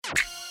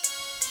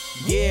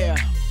Yeah,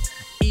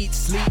 eat,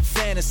 sleep,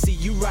 fantasy,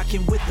 you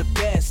rockin' with the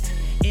best.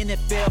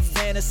 NFL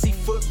Fantasy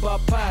Football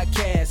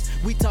Podcast.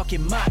 We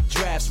talking mock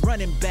drafts,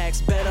 running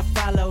backs, better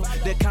follow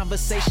the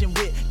conversation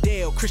with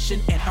Dale,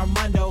 Christian, and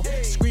Armando.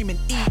 Screaming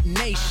Eat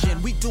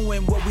Nation, we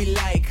doing what we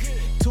like.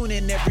 Tune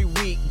in every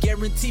week,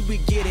 guaranteed we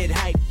get it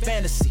hype.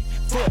 Fantasy,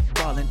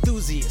 football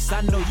enthusiasts,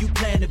 I know you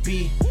plan to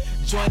be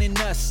joining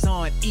us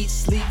on Eat,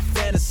 Sleep,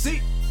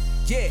 Fantasy.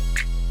 Yeah,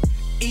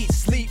 Eat,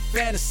 Sleep,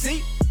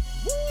 Fantasy.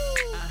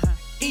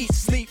 Eat,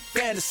 Sleep,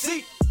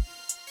 Fantasy.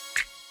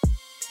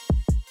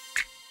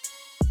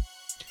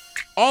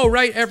 All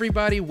right,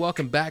 everybody,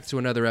 welcome back to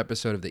another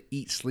episode of the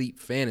Eat, Sleep,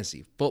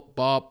 Fantasy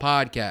Football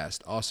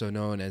Podcast, also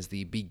known as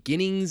the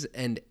Beginnings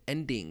and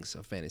Endings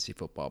of Fantasy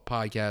Football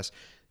Podcast.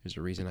 There's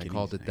a reason I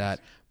called it that.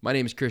 My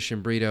name is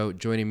Christian Brito.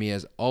 Joining me,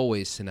 as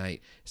always,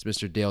 tonight is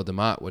Mr. Dale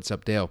DeMott. What's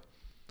up, Dale?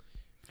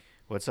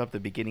 What's up, the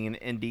beginning and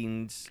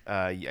endings?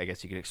 I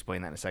guess you could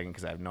explain that in a second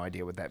because I have no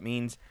idea what that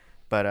means.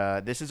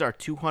 But this is our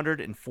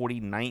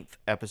 249th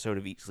episode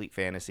of Eat, Sleep,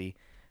 Fantasy.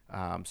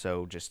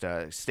 So just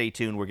stay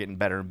tuned. We're getting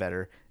better and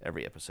better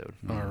every episode.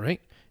 All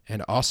right.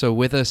 And also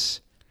with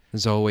us,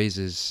 as always,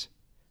 is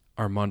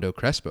Armando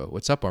Crespo.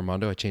 What's up,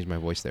 Armando? I changed my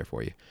voice there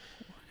for you.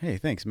 Hey,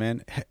 thanks,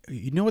 man.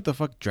 You know what the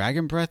fuck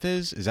dragon breath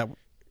is?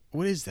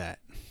 What is that?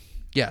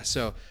 Yeah,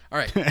 so, all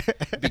right.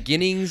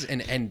 Beginnings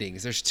and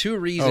endings. There's two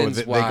reasons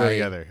they why go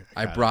together.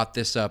 I brought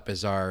this up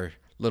as our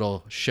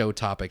little show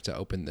topic to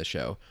open the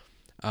show.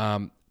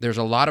 There's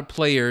a lot of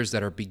players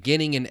that are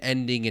beginning and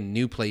ending in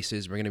new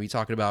places. We're going to be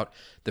talking about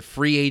the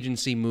free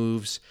agency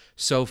moves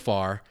so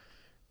far,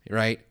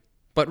 right?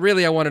 But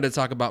really, I wanted to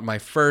talk about my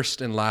first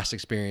and last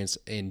experience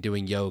in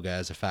doing yoga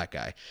as a fat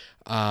guy.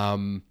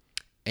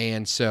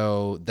 And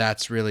so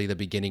that's really the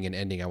beginning and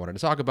ending I wanted to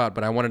talk about,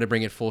 but I wanted to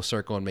bring it full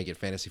circle and make it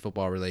fantasy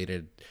football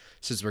related,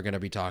 since we're going to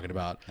be talking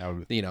about,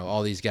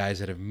 all these guys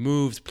that have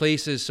moved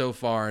places so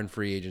far in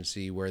free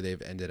agency, where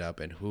they've ended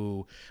up, and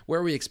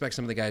where we expect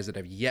some of the guys that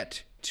have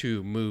yet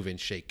to move and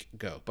shake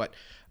go. But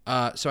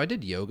so I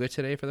did yoga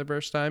today for the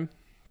first time.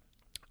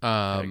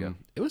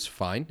 It was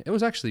fine. It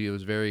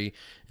was very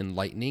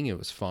enlightening. It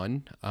was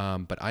fun.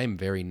 But I am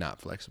very not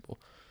flexible.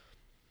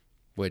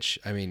 Which,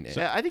 I mean...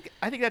 Yeah, I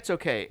think that's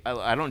okay.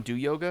 I don't do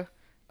yoga,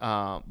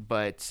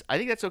 but I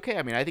think that's okay.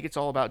 I mean, I think it's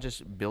all about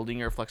just building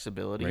your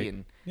flexibility. Right.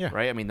 And Yeah.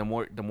 right? I mean, the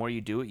more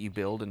you do it, you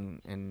build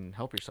and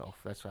help yourself.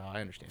 That's how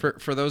I understand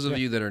it. For those of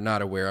you that are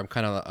not aware, I'm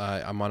kind of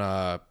I'm on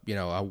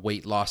a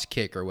weight loss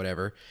kick or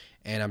whatever,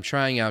 and I'm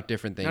trying out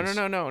different things.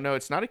 No,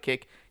 it's not a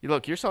kick.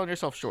 Look, you're selling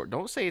yourself short.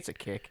 Don't say it's a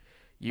kick.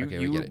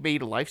 You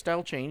made a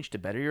lifestyle change to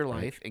better your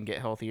life and get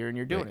healthier, and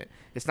you're doing it.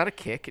 It's not a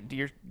kick.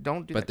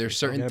 Don't do that. But there's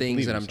certain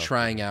things that I'm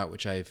trying out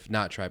which I've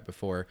not tried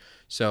before.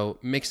 So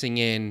mixing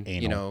in,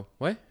 Anal.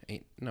 what?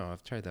 No,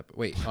 I've tried that. But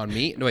wait, on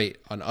me? No, wait,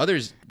 on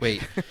others?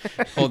 Wait,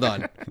 hold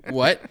on.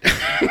 What?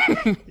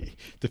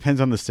 Depends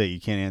on the state.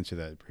 You can't answer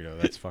that, Brito.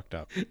 That's fucked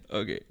up.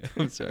 Okay,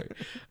 I'm sorry.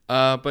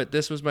 But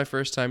this was my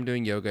first time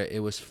doing yoga.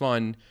 It was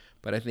fun,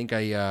 but I think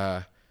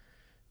I'm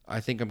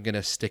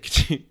gonna stick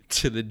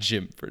to the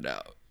gym for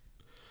now.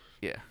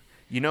 Yeah.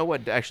 You know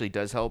what actually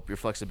does help your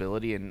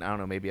flexibility, and I don't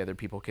know, maybe other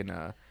people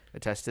can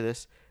attest to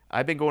this.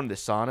 I've been going to the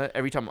sauna.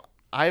 Every time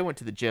I went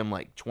to the gym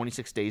like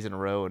 26 days in a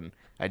row, and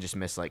I just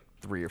missed like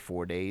 3 or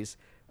 4 days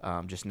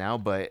just now.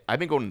 But I've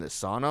been going to the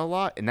sauna a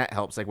lot, and that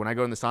helps. Like when I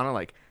go in the sauna,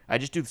 like I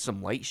just do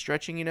some light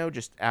stretching,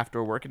 just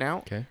after working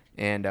out. Okay.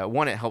 And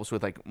it helps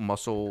with like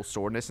muscle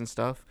soreness and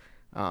stuff.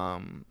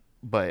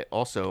 But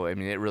also, I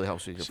mean, it really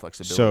helps with your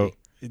flexibility.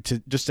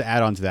 So just to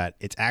add on to that,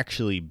 it's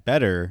actually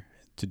better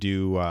to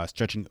do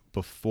stretching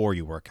before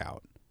you work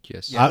out.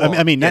 Yes. Yeah,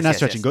 Not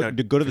stretching. Yes.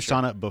 Go to the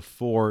sauna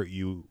before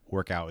you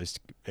work out.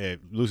 It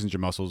loosens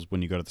your muscles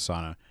when you go to the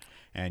sauna,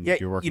 and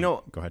you're working.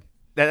 Go ahead.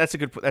 That's a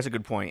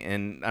good point,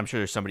 and I'm sure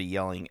there's somebody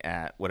yelling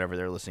at whatever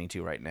they're listening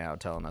to right now,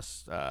 telling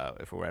us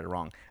if we're right or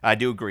wrong. I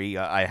do agree.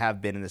 I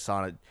have been in the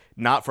sauna,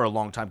 not for a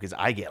long time, because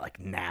I get like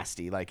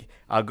nasty. Like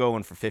I'll go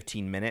in for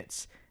 15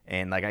 minutes.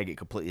 And like I get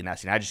completely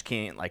nasty. And I just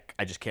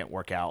can't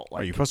work out.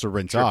 Like, you're supposed to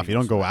rinse off. You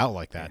don't go out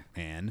like that,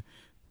 man.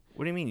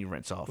 What do you mean you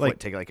rinse off? Like,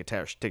 take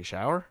a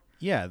shower?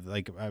 Yeah,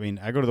 I go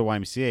to the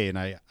YMCA and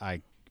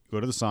I go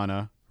to the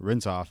sauna,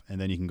 rinse off,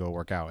 and then you can go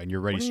work out, and you're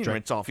ready to stretch.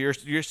 Rinse off?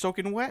 You're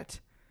soaking wet.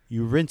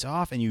 You rinse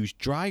off and you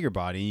dry your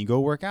body and you go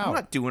work out. I'm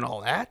not doing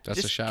all that.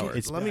 That's a shower.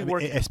 Let me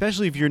work.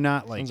 Especially if you're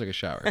not like. Sounds like a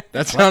shower.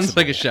 That sounds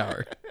like a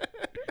shower.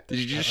 Did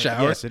you just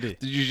shower? Yes, it is.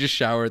 Did you just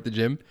shower at the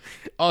gym?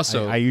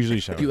 Also, I usually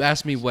shower. You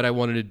asked me what I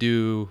wanted to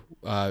do,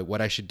 what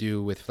I should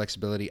do with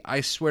flexibility.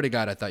 I swear to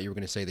God, I thought you were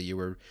going to say that you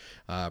were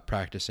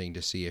practicing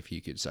to see if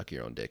you could suck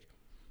your own dick.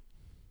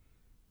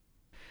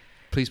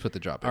 Please put the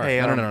drop in. All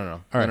right.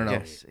 No. All right. No.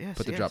 Yes,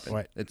 Put the drop in.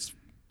 What? It's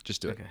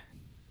just do it. Okay.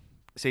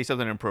 Say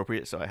something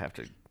inappropriate, so I have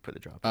to put the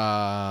drop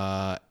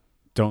in.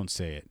 Don't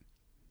say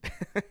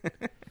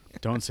it.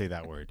 Don't say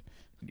that word.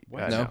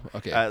 No?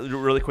 Okay.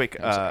 Really quick,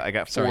 I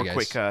got four Sorry,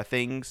 quick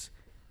things.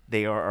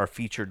 They are our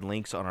featured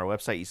links on our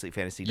website,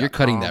 eSleepFantasy.com. You're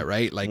cutting that,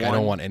 right? Like, I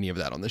don't want any of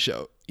that on the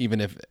show,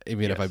 even if I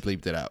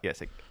bleeped it out.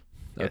 Yes.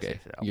 Okay.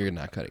 Yes, You're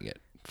not cutting it.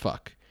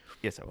 Fuck.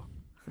 Yes, I will.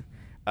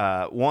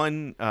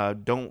 One,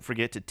 don't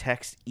forget to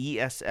text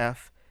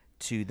ESF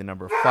to the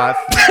number 5.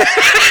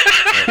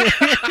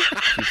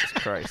 Jesus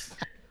Christ.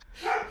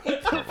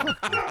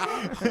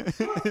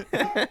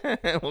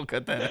 We'll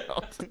cut that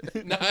out.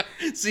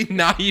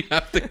 Now you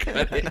have to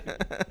cut it.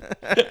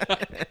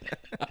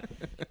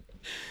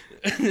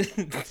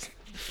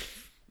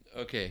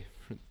 Okay,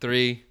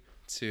 3,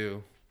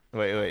 2.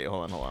 Wait,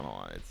 hold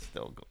on. It's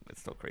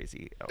still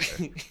crazy out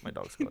there. My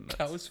dog's going nuts.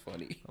 That was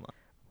funny. Hold on.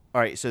 All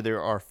right, so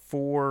there are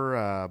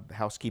 4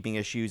 housekeeping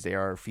issues. They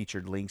are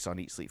featured links on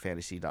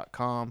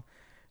eatsleepfantasy.com.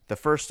 The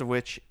first of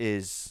which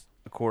is,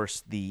 of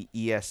course, the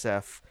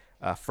ESF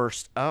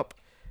First Up.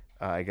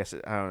 I guess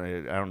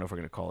I don't know if we're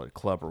going to call it a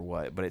club or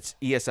what, but it's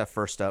ESF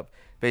First Up.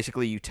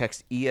 Basically, you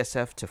text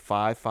ESF to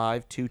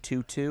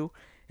 55222,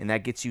 and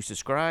that gets you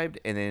subscribed.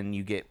 And then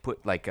you get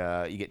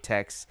you get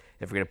texts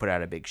if we're going to put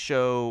out a big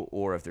show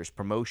or if there's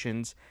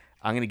promotions.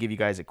 I'm going to give you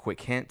guys a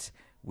quick hint.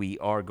 We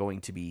are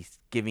going to be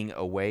giving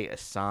away a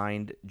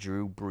signed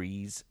Drew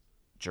Brees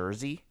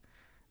jersey,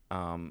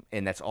 and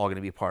that's all going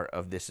to be part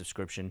of this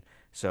subscription.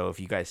 So if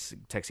you guys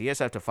text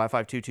ESF to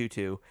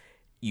 55222.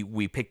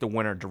 We pick the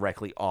winner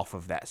directly off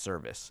of that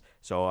service.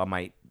 So I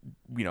might,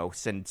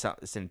 send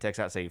a text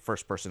out, say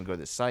first person to go to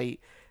the site,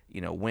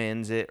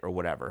 wins it or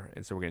whatever.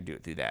 And so we're going to do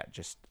it through that.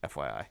 Just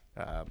FYI,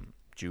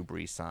 Drew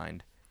Brees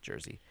signed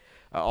jersey.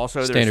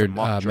 Also, standard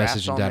there's some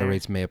message and data there.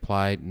 rates may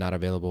apply. Not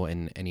available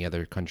in any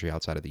other country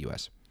outside of the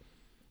U.S.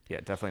 Yeah,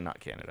 definitely not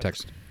Canada.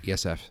 Text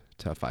ESF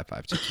to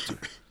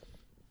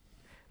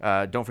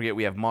 55222. Don't forget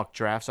we have mock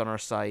drafts on our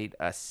site.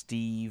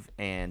 Steve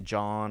and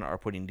John are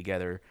putting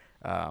together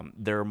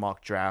their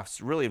mock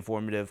drafts. Really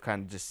informative,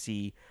 kind of just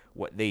see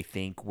what they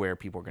think, where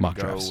people are going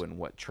to go drafts. And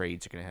what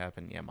trades are going to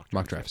happen. Yeah, mock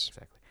drafts.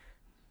 Exactly.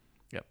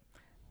 Yep.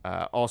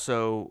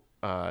 Also,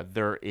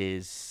 there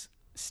is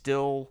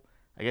still,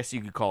 I guess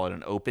you could call it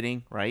an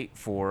opening, right,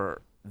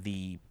 for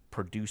the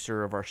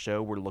producer of our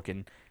show. We're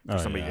looking for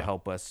somebody to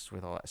help us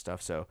with all that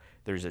stuff. So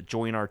there's a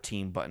join our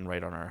team button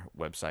right on our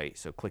website.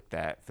 So click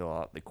that, fill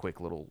out the quick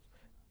little,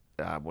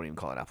 I won't even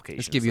call it application.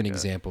 Let's give you an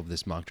example of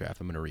this mock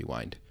draft. I'm going to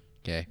rewind.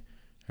 Okay.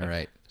 All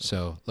right.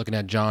 So looking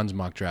at John's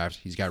mock draft,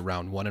 he's got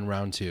round 1 and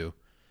round 2.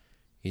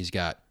 He's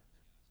got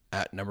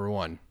at number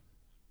 1,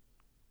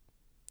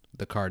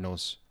 the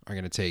Cardinals are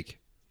going to take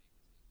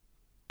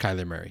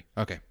Kyler Murray.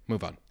 Okay,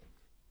 move on.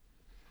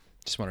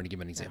 Just wanted to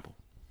give an example.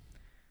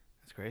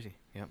 That's crazy.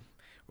 Yep.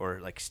 Or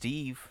like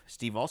Steve.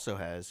 Steve also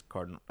has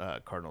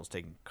Cardinals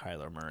taking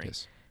Kyler Murray.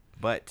 Yes.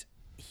 But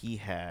he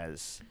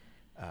has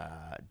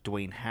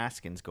Dwayne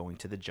Haskins going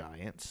to the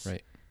Giants.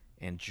 Right.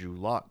 And Drew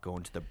Lock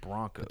going to the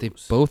Broncos. But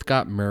they've both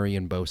got Murray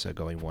and Bosa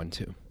going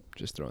 1-2.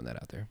 Just throwing that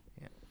out there.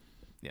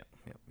 Yep.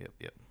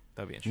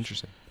 That'd be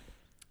interesting.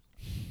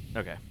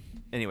 Okay.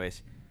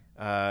 Anyways,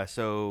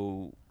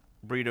 so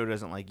Brito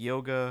doesn't like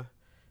yoga.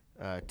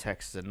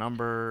 Text the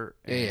number,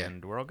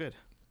 and we're all good.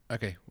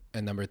 Okay.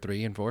 And number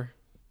 3 and 4?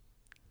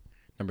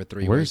 Number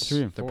 3 Where's was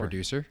 3 and the 4?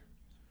 producer.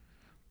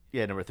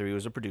 Yeah, number 3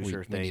 was a producer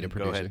We thing. need a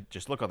producer. Go ahead.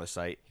 Just look on the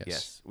site. Yes.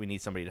 Yes. We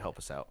need somebody to help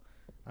us out.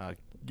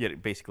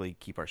 Basically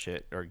keep our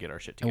shit or get our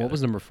shit And together. what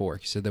was number 4?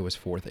 You said there was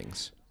 4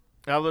 things.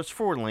 There's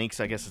 4 links.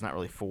 I guess it's not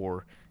really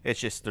 4. It's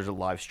just there's a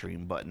live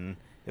stream button.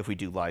 If we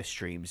do live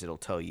streams, it'll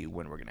tell you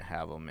when we're going to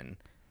have them and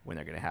when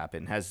they're going to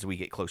happen. As we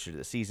get closer to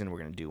the season, we're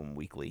going to do them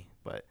weekly.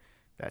 But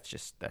that's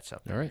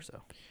up there. All right.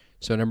 So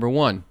So number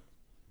 1.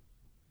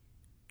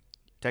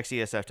 text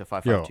ESF to Yo,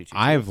 55222.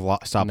 I've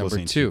stopped Number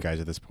listening to 2. you guys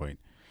at this point.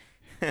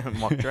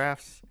 Mock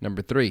drafts.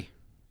 Number 3.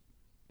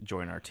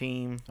 Join our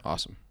team.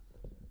 Awesome.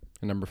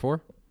 And number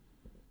 4?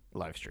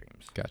 Live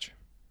streams. Gotcha.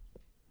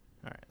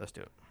 All right, let's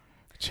do it.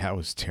 That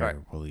was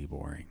terribly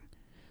boring.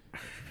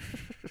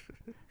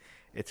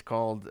 It's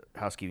called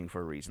housekeeping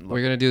for a reason. Look,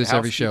 We're going to do this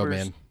every show,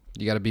 housekeepers- man.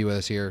 You got to be with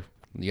us here.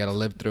 You got to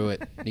live through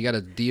it. You got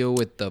to deal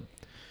with the,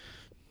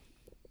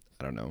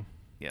 I don't know.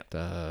 Yeah.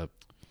 I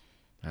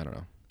don't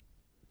know.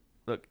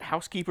 Look,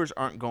 housekeepers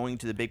aren't going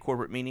to the big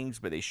corporate meetings,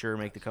 but they sure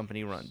make the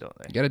company run, don't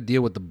they? You got to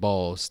deal with the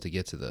balls to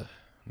get to the,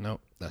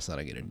 nope, that's not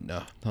a good,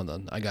 no, hold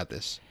on. I got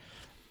this.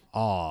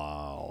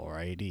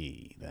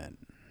 Alrighty then.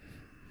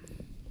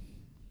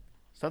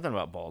 Something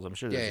about balls. I'm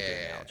sure there's a good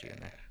analogy in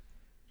there.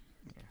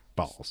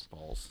 Balls.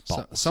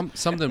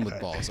 Something with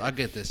balls. I'll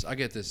get this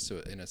to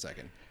it in a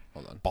second.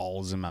 Hold on.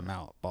 Balls in my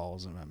mouth.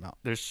 Balls in my mouth.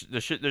 There's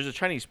a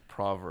Chinese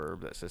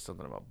proverb that says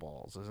something about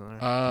balls, isn't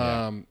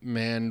there?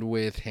 Man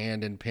with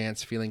hand in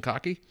pants feeling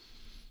cocky.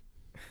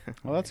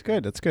 Well, that's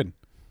good. That's good.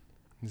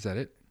 Is that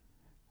it?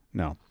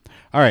 No.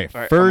 All right.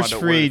 All right, First Armando,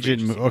 free what are the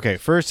agent. free agency Okay.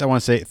 First, I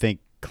want to say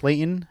thank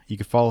Clayton. You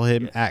can follow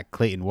him at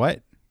Clayton.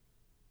 What?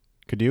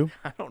 Could you?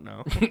 I don't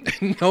know.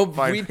 No,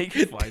 Find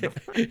him.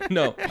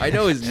 no, I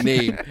know his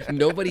name.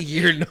 Nobody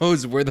here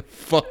knows where the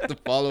fuck to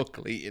follow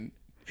Clayton.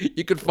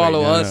 You can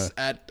follow us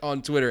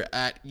on Twitter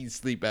at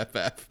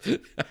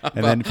EatSleepFF.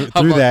 And then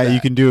through that, you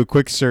can do a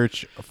quick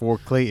search for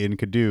Clayton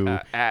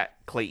Cadieux. At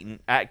Clayton,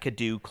 at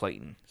Cadieux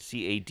Clayton,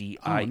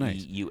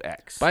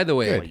 CADIEUX. By the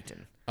way,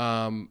 Clayton.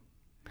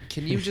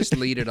 can you just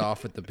lead it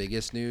off with the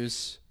biggest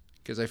news?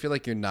 Because I feel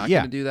like you're not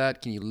going to do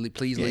that. Can you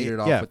please lead it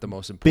off with the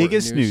most important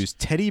biggest news?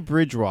 Teddy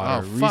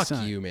Bridgewater. Oh, fuck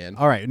you, man.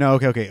 All right. No,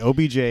 okay.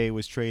 OBJ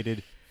was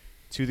traded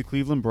to the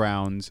Cleveland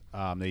Browns.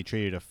 They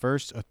traded a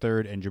first, a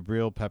third, and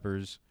Jabril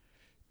Peppers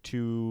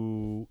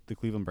to the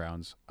Cleveland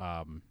Browns.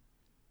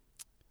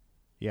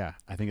 Yeah,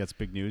 I think that's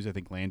big news. I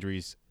think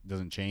Landry's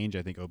doesn't change.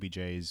 I think OBJ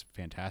is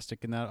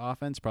fantastic in that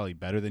offense, probably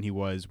better than he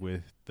was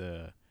with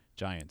the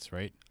Giants,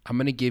 right? I'm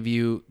going to give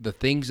you the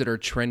things that are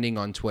trending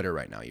on Twitter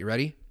right now. You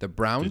ready? The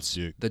Browns,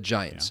 the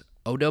Giants,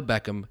 Odell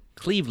Beckham,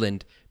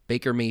 Cleveland,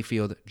 Baker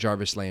Mayfield,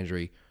 Jarvis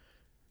Landry,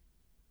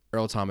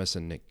 Earl Thomas,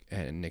 and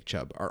Nick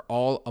Chubb are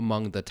all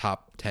among the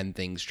top 10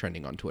 things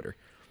trending on Twitter.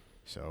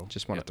 So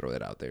just want to throw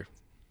that out there.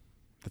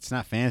 That's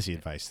not fantasy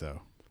advice,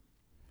 though.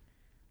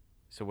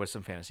 So what's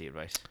some fantasy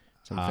advice?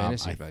 Some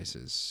fantasy advice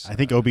is... I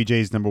think OBJ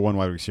is number one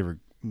wide receiver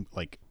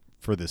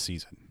for this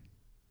season.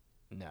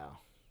 No.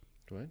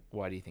 What?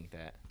 Why do you think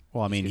that?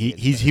 Well, I mean,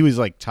 he was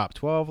like top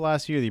 12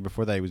 last year. The year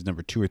before that, he was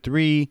number 2 or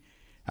 3.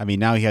 I mean,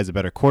 now he has a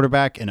better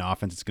quarterback and an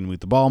offense that's going to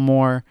move the ball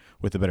more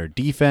with a better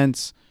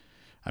defense.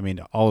 I mean,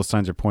 all the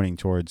signs are pointing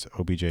towards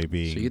OBJ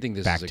being so you think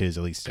this back is to his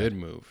elite state. Good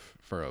move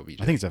for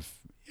OBJ. I think it's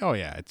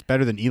it's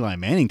better than Eli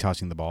Manning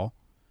tossing the ball.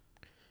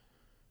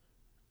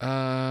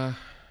 I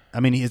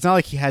mean, it's not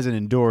like he hasn't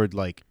endured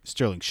like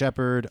Sterling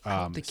Shepard,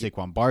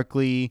 Saquon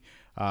Barkley,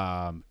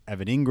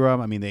 Evan Ingram.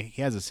 I mean,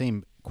 he has the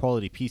same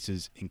quality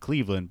pieces in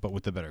Cleveland, but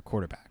with a better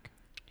quarterback.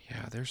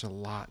 Yeah, there's a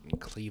lot in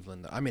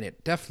Cleveland. I mean,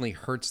 it definitely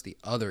hurts the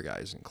other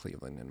guys in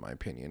Cleveland, in my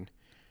opinion.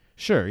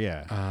 Sure,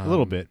 yeah, a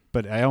little bit,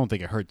 but I don't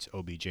think it hurts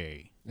OBJ.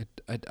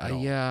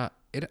 I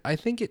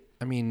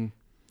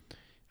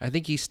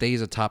think he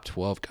stays a top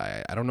 12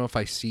 guy. I don't know if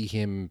I see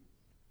him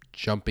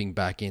jumping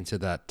back into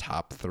that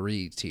top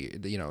 3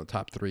 tier,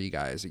 top 3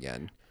 guys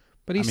again.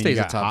 But he stays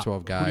a top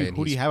 12 guy.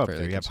 Who do you have up there?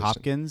 You have consistent.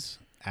 Hopkins,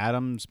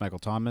 Adams, Michael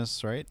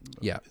Thomas, right?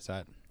 Yeah. Is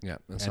that? Yeah,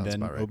 that and sounds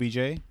then about right. OBJ?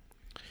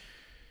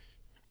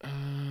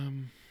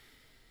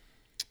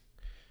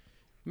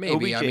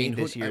 Maybe. OBJ I mean,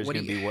 this year is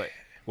going to be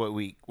what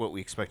we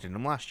expected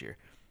him last year.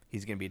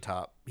 He's going to be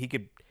top. He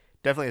could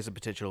definitely has the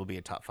potential to be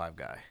a top 5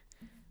 guy.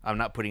 I'm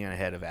not putting him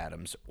ahead of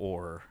Adams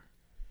or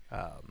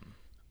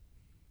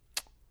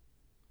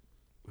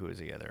who is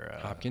the other?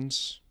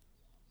 Hopkins.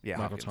 Yeah,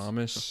 Michael Hopkins.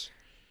 Thomas.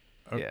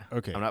 Yeah.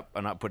 Okay.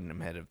 I'm not putting him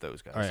ahead of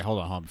those guys. All right, hold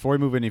on. Before we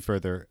move any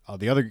further,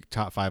 the other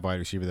top 5 wide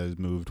receiver that was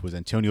moved was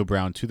Antonio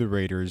Brown to the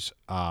Raiders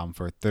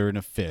for a 3rd and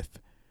a 5th.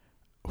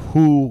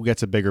 Who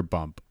gets a bigger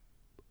bump,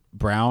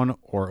 Brown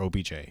or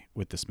OBJ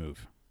with this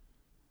move,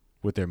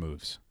 with their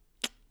moves?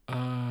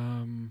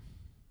 Well,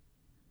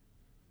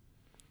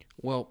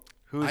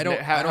 I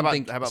don't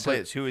think. How about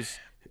play this?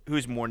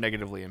 Who's more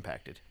negatively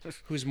impacted?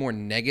 Who's more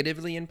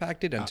negatively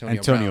impacted?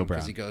 Antonio Brown,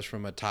 because he goes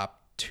from a top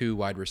 2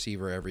 wide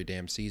receiver every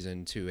damn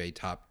season to a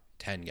top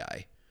 10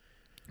 guy.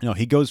 No,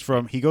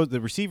 the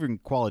receiving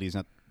quality is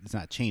not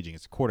changing.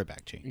 It's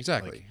quarterback change.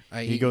 Exactly.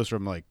 He goes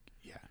from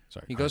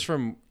He goes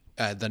from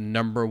the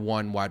number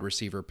 1 wide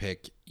receiver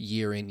pick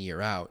year in,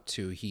 year out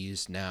to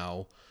he's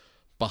now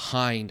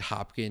behind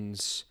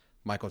Hopkins,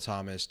 Michael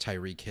Thomas,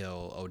 Tyreek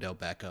Hill, Odell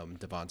Beckham,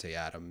 Devontae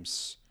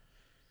Adams.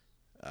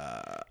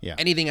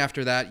 Anything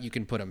after that, you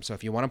can put him. So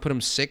if you want to put him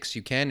 6,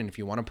 you can, and if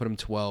you want to put him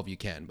 12, you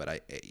can.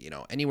 But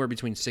anywhere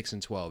between 6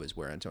 and 12 is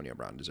where Antonio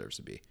Brown deserves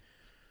to be.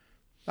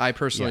 I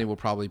personally will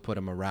probably put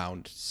him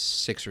around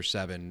 6 or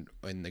 7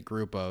 in the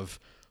group of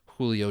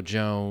Julio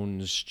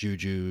Jones,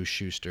 Juju,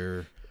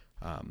 Schuster,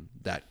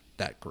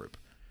 that group.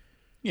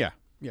 Yeah,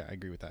 I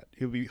agree with that.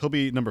 He'll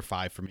be number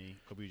 5 for me.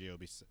 OBJ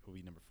will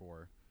be number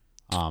 4.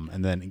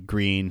 And then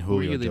Green,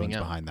 Julio Jones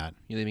behind that.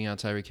 You leaving out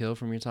Tyreek Hill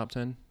from your top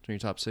 10, from your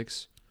top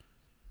 6?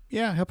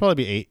 Yeah, he'll probably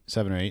be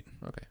 7 or 8.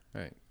 Okay,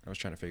 all right. I was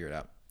trying to figure it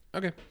out.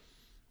 Okay.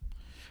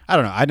 I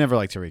don't know. I never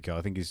liked Tyreek Hill.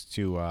 I think he's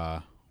too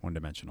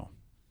one-dimensional.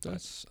 To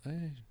each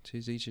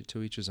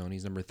his own.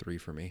 He's number 3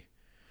 for me.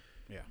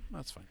 Yeah,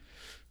 that's fine.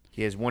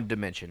 He has one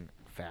dimension.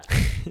 Fat.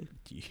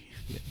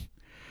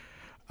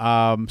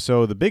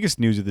 So the biggest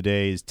news of the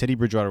day is Teddy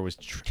Bridgewater was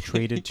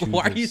traded to.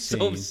 Why are you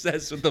so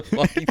obsessed with the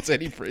fucking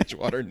Teddy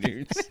Bridgewater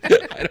news?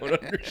 I don't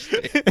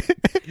understand.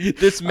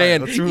 This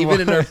man,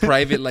 even in our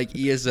private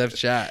ESF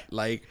chat,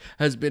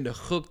 has been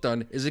hooked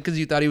on. Is it because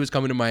you thought he was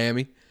coming to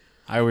Miami?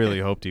 I really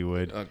hoped he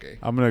would. Okay.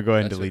 I'm gonna go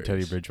ahead and delete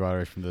Teddy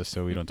Bridgewater from this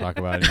so we don't talk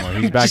about it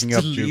anymore. He's backing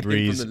up Drew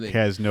Brees. He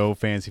has no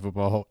fantasy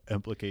football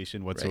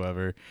implication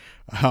whatsoever.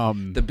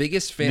 Right. The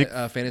biggest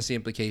fantasy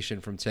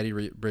implication from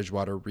Teddy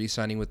Bridgewater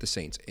re-signing with the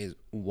Saints is,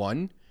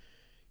 1,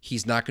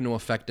 he's not going to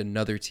affect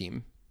another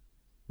team,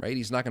 right?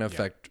 He's not going to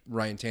affect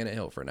Ryan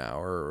Tannehill for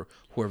now or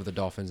whoever the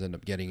Dolphins end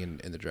up getting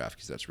in the draft,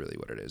 because that's really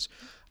what it is,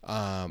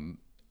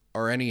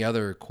 or any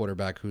other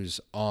quarterback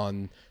who's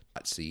on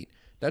that seat.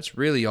 That's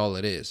really all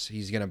it is.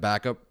 He's going to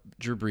back up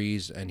Drew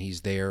Brees, and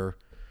he's there.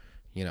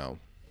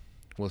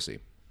 We'll see.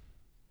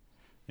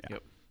 Yeah.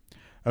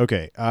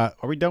 Okay. Are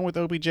we done with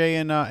OBJ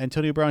and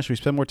Antonio Brown? Should we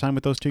spend more time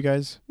with those two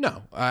guys?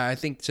 No, I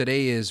think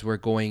today is we're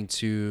going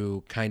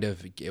to kind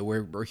of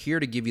we're here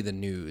to give you the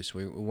news.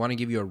 We want to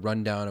give you a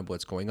rundown of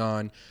what's going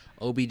on.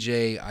 OBJ,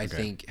 I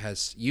think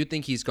you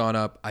think he's gone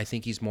up. I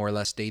think he's more or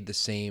less stayed the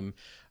same,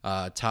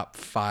 top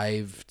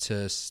 5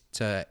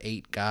 to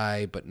 8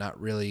 guy, but not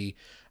really.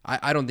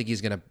 I don't think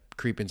he's going to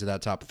creep into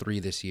that top 3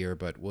 this year,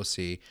 but we'll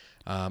see.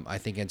 I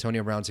think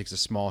Antonio Brown takes a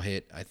small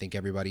hit. I think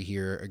everybody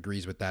here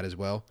agrees with that as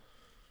well.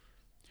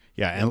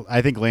 Yeah, and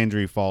I think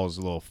Landry falls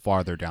a little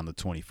farther down the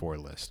 24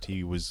 list.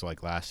 He was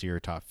like last year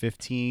top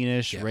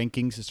 15-ish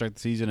rankings to start the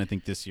season. I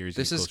think this year he's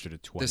closer to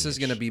 20. This is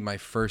going to be my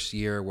first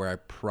year where I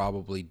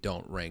probably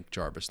don't rank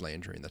Jarvis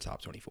Landry in the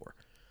top 24.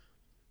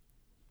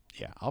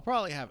 Yeah, I'll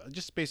probably have,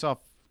 just based off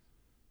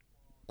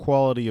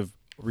quality of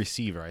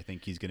receiver, I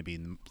think he's going to be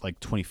in like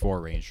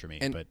 24 range for me.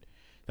 But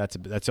that's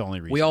the only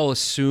reason. We all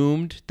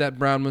assumed that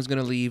Brown was going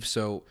to leave,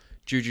 so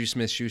Juju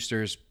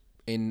Smith-Schuster's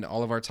in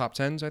all of our top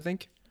 10s, I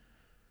think.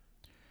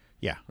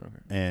 Yeah,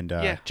 and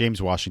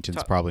James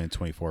Washington's probably in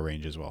 24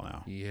 range as well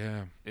now.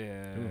 Yeah.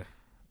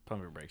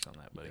 Pump your brakes on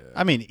that, buddy.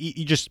 I mean,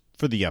 you just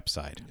for the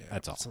upside.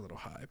 That's all. It's a little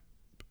high,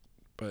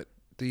 but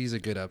he's a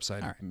good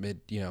upside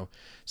mid.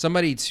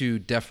 Somebody to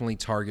definitely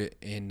target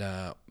in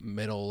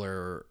middle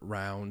or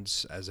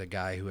rounds as a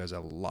guy who has a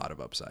lot of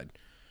upside.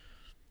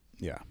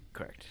 Yeah,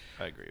 correct.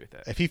 I agree with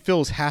that. If he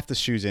fills half the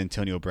shoes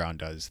Antonio Brown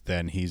does,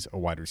 then he's a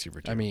wide receiver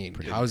too. I mean,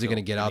 how is he going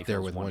to get out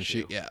there with one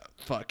shoe? Yeah,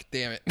 fuck,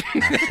 damn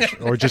it.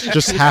 Or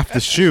just half the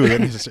shoe.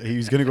 Then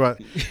he's going to go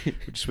out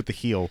just with the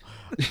heel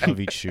of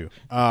each shoe.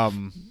 All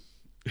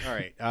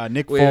right,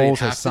 Nick Foles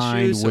has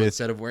signed so with.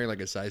 Instead of wearing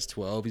like a size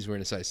 12, he's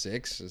wearing a size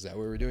 6. Is that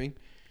what we're doing?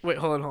 Wait,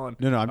 hold on.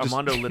 No,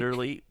 Armando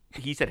literally,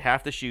 he said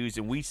half the shoes,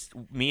 and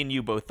me and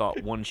you both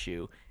thought one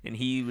shoe, and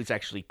he was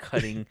actually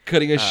cutting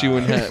a shoe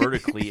in half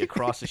vertically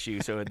across the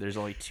shoe, so there's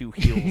only 2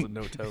 heels and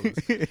no toes.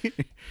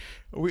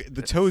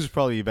 The toes would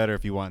probably be better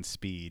if you want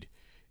speed.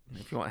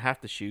 If you want half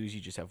the shoes, you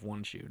just have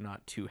one shoe,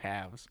 not 2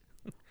 halves.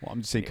 Well,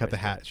 I'm just saying, cut the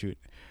hat, shoot.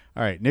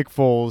 All right, Nick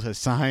Foles has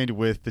signed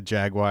with the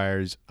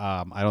Jaguars.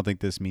 I don't think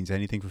this means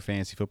anything for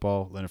fantasy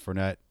football. Leonard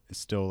Fournette is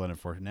still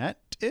Leonard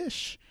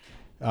Fournette-ish.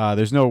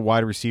 There's no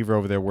wide receiver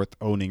over there worth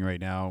owning right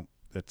now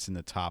that's in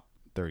the top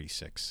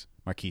 36.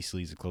 Marquise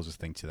Lee's the closest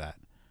thing to that.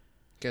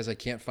 Guys, I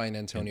can't find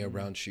Antonio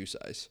Brown's shoe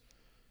size.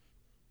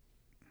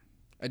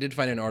 I did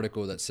find an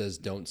article that says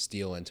don't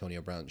steal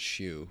Antonio Brown's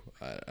shoe.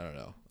 I don't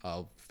know.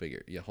 I'll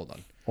figure. Yeah, hold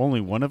on.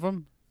 Only one of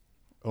them?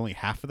 Only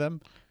half of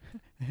them?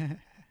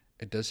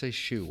 It does say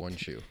shoe, one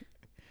shoe.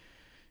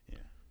 Yeah.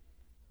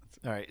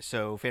 All right,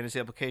 so fantasy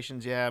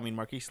applications, I mean,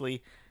 Marquise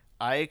Lee,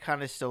 I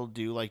kind of still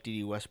do like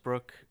D.D.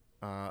 Westbrook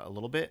a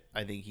little bit.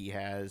 I think he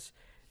has,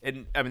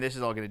 and I mean, this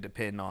is all going to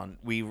depend on,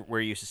 we're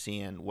used to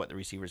seeing what the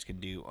receivers can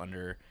do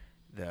under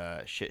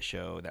the shit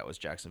show that was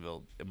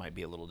Jacksonville. It might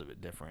be a little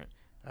bit different.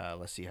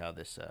 Let's see how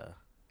this.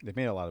 They've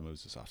made a lot of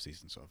moves this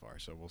offseason so far,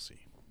 so we'll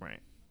see. Right.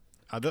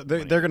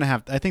 They're going to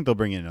have, I think they'll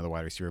bring in another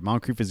wide receiver.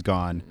 Moncrief is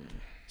gone,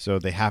 so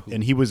they have,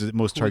 and he was the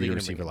most targeted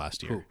receiver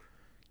last year. Who?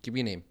 Give me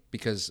a name,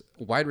 because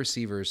wide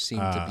receivers seem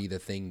to be the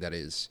thing that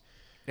is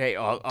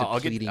I'll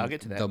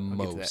get to that. the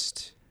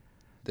most.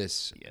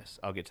 This. Yes,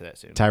 I'll get to that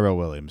soon. Tyrell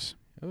Williams.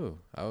 Oh,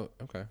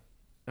 okay.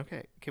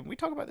 Okay, can we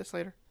talk about this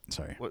later?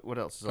 Sorry. What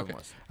else is on the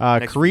list?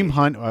 Kareem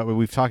Hunt,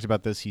 we've talked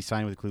about this. He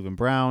signed with the Cleveland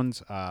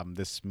Browns.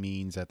 This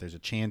means that there's a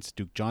chance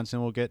Duke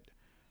Johnson will get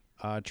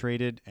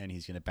traded, and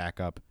he's going to back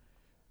up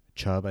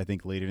Chubb. I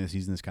think later in the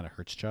season, this kind of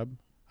hurts Chubb.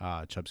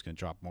 Chubb's going to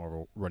drop more of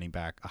a running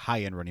back, a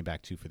high-end running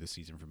back, too, for this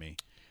season for me,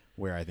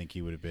 where I think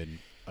he would have been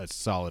a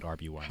solid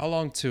RB1. How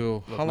long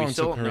till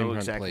Kareem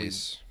Hunt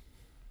plays?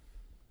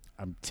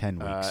 10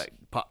 weeks.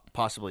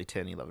 Possibly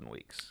 10, 11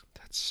 weeks.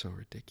 That's so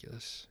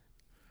ridiculous.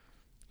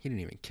 He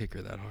didn't even kick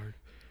her that hard.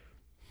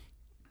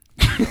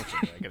 I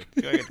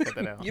gotta cut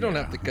that out. You don't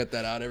have to cut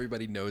that out.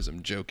 Everybody knows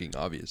I'm joking,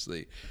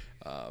 obviously.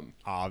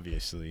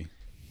 Obviously.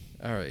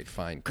 All right,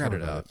 fine. Cut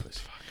it out.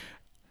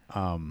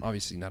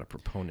 Obviously not a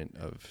proponent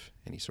of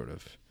any sort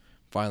of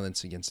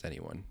violence against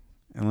anyone.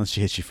 Unless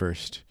she hits you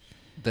first.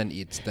 Then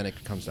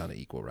it comes down to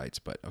equal rights,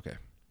 but okay.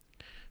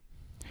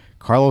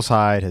 Carlos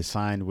Hyde has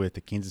signed with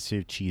the Kansas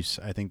City Chiefs.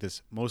 I think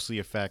this mostly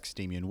affects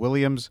Damian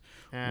Williams.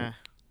 I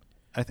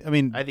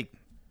think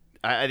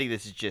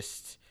this is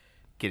just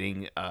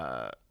getting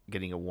a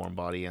warm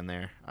body in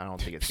there. I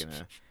don't think it's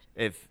gonna.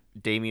 If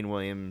Damian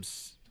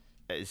Williams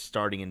is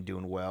starting and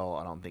doing well,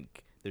 I don't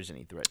think there's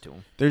any threat to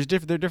him. They're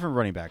different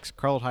running backs.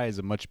 Carlos Hyde is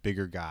a much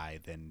bigger guy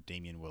than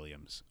Damian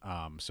Williams.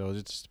 So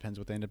it just depends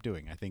what they end up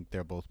doing. I think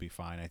they'll both be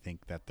fine. I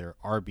think that they're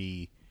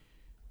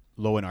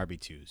low in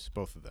RB2s,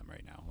 both of them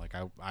right now. Like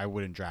I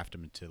wouldn't draft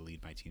them to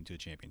lead my team to a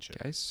championship.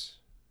 Guys.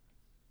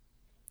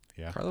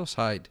 Yeah. Carlos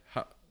Hyde.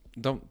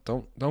 Don't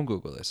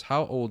Google this.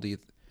 How old do you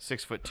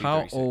 6'2",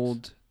 How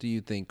old do you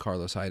think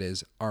Carlos Hyde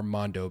is?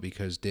 Armando,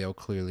 because Dale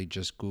clearly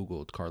just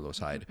Googled Carlos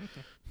Hyde.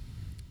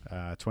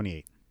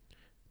 28.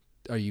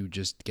 Are you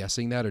just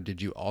guessing that, or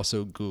did you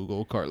also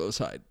Google Carlos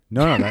Hyde?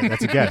 No,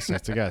 that's a guess.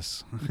 That's a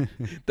guess.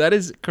 That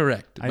is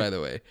correct, by the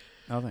way.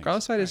 Oh, thanks.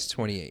 Carlos Hyde is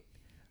 28.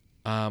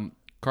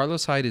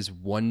 Carlos Hyde is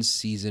 1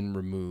 season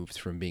removed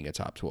from being a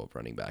top 12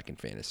 running back in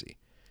fantasy.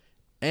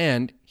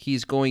 And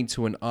he's going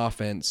to an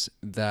offense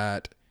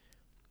that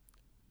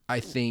I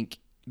think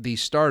the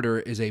starter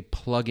is a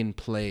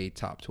plug-and-play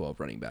top 12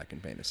 running back in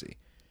fantasy.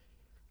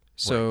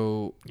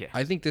 So Right. Yeah.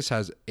 I think this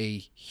has a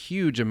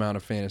huge amount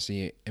of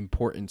fantasy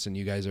importance, and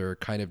you guys are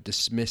kind of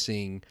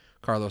dismissing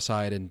Carlos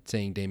Hyde and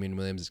saying Damian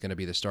Williams is going to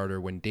be the starter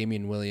when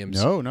Damian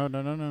Williams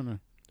No.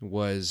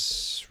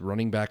 was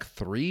running back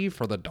 3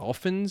 for the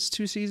Dolphins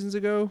 2 seasons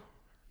ago.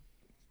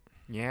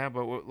 Yeah,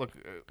 but look,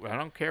 I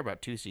don't care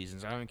about 2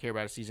 seasons. I don't even care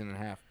about a season and a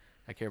half.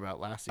 I care about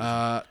last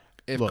season.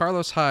 If Look.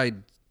 Carlos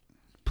Hyde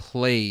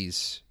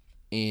plays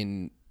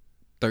in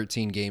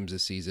 13 games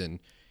this season,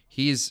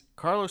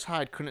 Carlos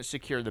Hyde couldn't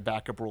secure the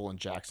backup role in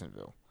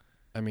Jacksonville.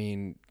 I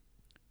mean,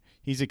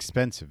 He's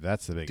expensive.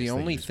 That's the biggest the thing.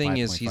 only He's thing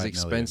is 5.5 he's million.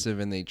 expensive,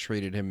 and they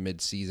traded him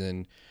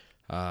mid-season,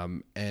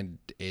 and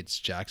it's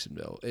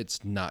Jacksonville.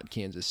 It's not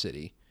Kansas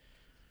City.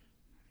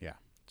 Yeah.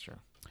 Sure.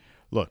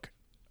 Look,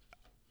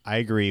 I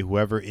agree.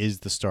 Whoever is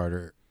the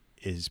starter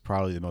is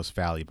probably the most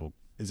valuable,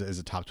 is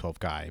a top 12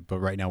 guy. But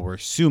right now we're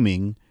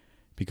assuming,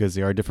 because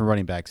they are different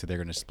running backs, that they're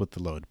going to split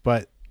the load.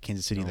 But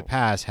Kansas City in the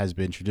past has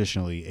been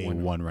traditionally a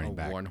one running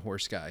back.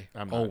 One-horse guy.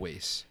 I'm not.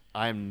 Always.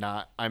 I'm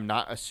not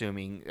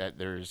assuming that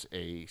that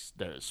is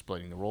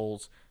splitting the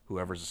roles.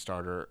 Whoever's a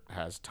starter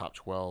has top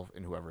 12,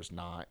 and whoever's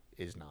not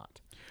is not.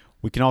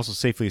 We can also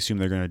safely assume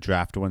they're going to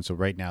draft one. So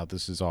right now,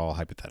 this is all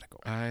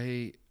hypothetical.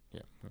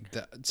 Yeah.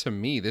 Okay. To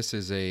me, this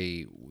is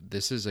a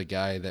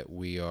guy that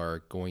we are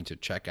going to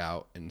check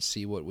out and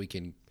see what we're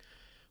going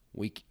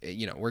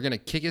to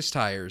kick his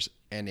tires,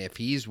 and if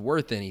he's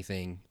worth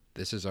anything,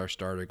 this is our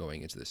starter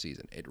going into the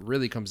season. It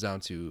really comes down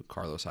to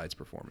Carlos Hyde's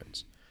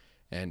performance,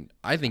 and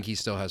I think he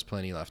still has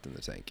plenty left in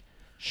the tank.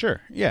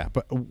 Sure, yeah,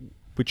 but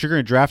you're going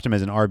to draft him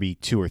as an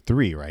RB2 or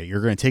 3, right?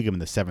 You're going to take him in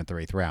the 7th or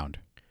 8th round.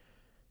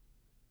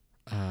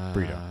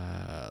 Brito.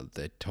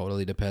 That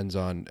totally depends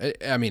on.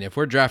 I mean, if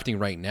we're drafting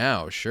right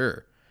now,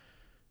 sure.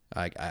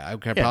 I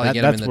could probably get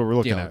him that's in what we're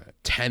looking the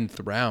at. 10th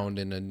round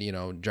and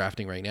then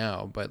drafting right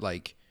now. But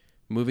like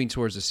moving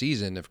towards the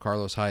season, if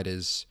Carlos Hyde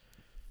is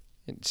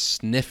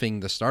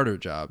sniffing the starter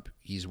job,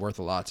 he's worth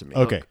a lot to me.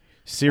 Okay,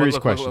 serious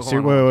Look, question. hold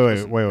on. Wait.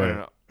 Listen,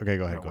 no. Okay,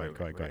 go ahead. No, Go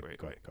wait,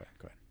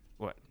 ahead.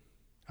 What?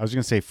 I was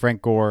going to say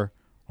Frank Gore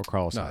or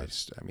Carlos No, Hyde.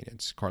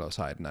 it's Carlos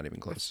Hyde, not even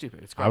That's close.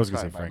 stupid. It's I was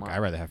Carlos going to say Hyde by Frank. a I'd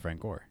mile. rather have Frank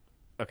Gore.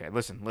 Okay,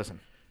 listen.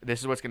 This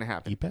is what's going to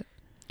happen. E-Pet?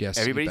 Yes,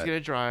 Everybody's you bet. going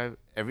to drive.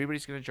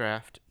 Everybody's going to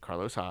draft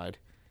Carlos Hyde.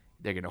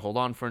 They're going to hold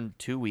on for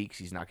 2 weeks.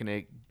 He's going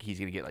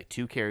to get like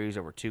 2 carries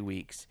over 2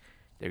 weeks.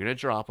 They're going to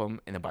drop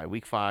him, and then by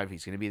week 5,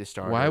 he's going to be the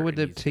starter. Why would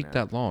and it he's take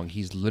gonna- that long?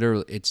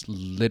 It's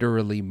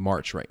literally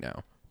March right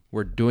now.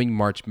 We're doing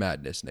March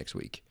Madness next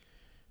week.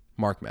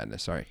 Mark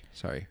Madness,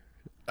 sorry.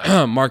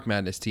 Mark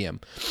Madness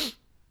TM.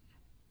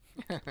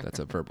 That's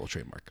a verbal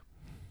trademark.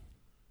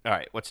 All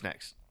right, what's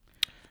next?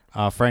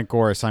 Frank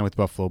Gore is signed with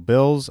Buffalo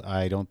Bills.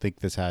 I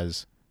think this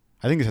has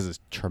a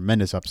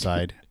tremendous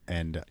upside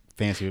and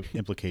fancy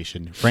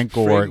implication. Frank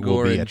Gore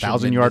will be a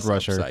 1,000-yard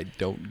rusher. Upside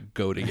don't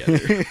go together.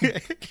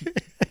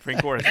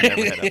 Frank Gore has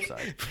never had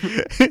upside.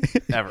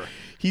 Ever.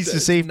 He's the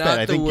That's safe not bet.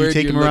 I the think you word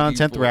take him you're around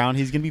looking 10th for. round.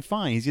 He's going to be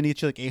fine. He's going to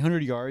get you like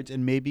 800 yards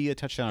and maybe a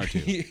touchdown or 2.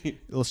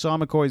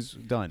 LaShawn McCoy's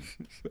done.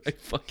 I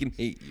fucking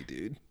hate you,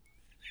 dude.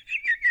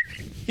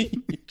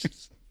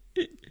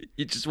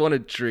 you just want to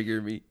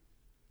trigger me.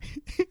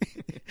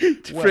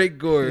 Frank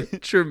Gore,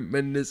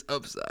 tremendous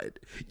upside.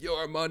 Yo,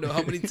 Armando,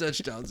 how many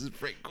touchdowns did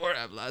Frank Gore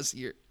have last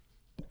year?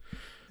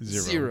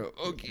 0.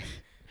 Okay.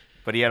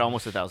 But he had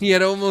almost 1,000. He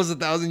had almost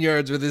 1,000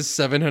 yards with his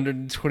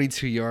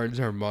 722 yards.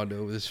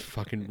 Armando was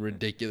fucking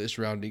ridiculous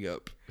rounding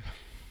up.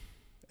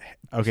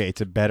 Okay, it's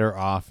a better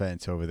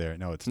offense over there.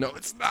 No, it's No,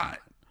 it's not.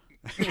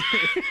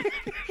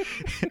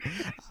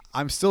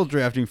 I'm still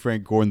drafting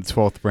Frank Gore in the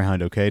 12th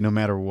round, okay? No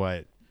matter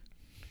what.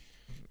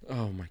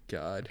 Oh, my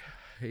God.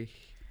 I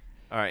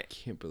All right.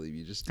 can't believe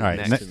you just did All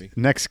right, that to me.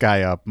 next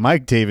guy up.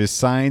 Mike Davis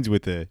signs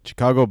with the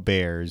Chicago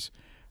Bears.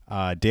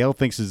 Dale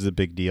thinks this is a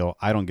big deal.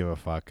 I don't give a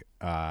fuck.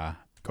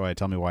 Go ahead,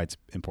 tell me why it's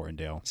important,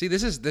 Dale. See,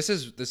 this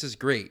is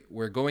great.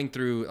 We're going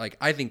through, like,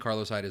 I think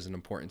Carlos Hyde is an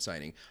important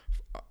signing.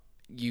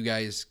 You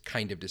guys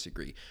kind of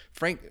disagree.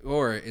 Frank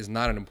Gore is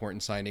not an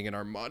important signing, and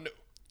Armando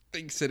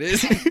thinks it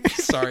is.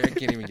 Sorry, I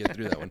can't even get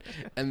through that one.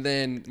 And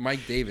then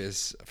Mike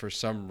Davis, for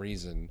some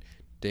reason,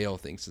 Dale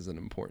thinks is an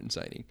important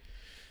signing.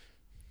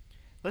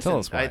 Listen,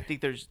 us why. I think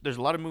there's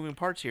a lot of moving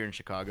parts here in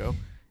Chicago,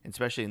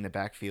 especially in the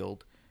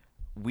backfield.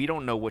 We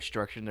don't know which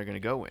direction they're going to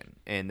go in,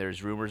 and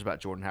there's rumors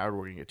about Jordan Howard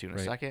we're going to get to in a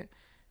Right. second.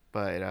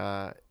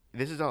 But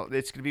this is all.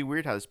 It's going to be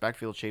weird how this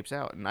backfield shapes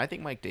out, and I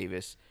think Mike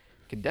Davis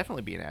can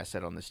definitely be an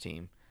asset on this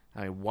team.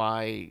 I mean,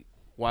 why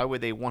would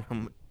they want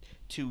him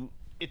to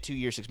a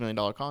 2-year, $6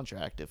 million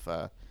contract if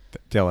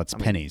Dale, that's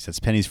pennies. That's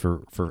pennies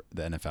for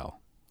the NFL.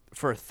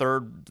 for a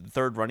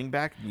third running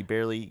back you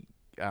barely?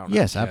 I don't know.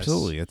 Yes,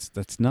 absolutely.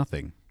 That's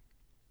nothing.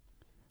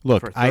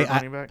 Look, for a third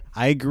running back?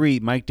 I agree.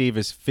 Mike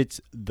Davis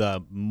fits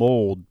the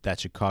mold that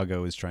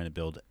Chicago is trying to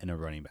build in a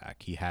running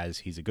back.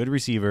 He's a good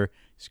receiver.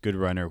 He's a good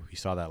runner. We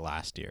saw that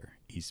last year.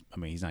 He's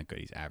not good.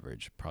 He's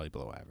average, probably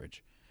below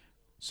average.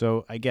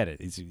 So I get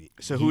it.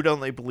 Who don't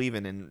they believe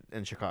in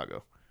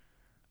Chicago?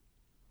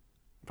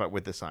 But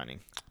with the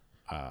signing,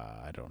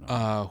 I don't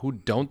know. Who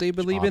don't they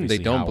believe in? They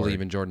Obviously don't Howard.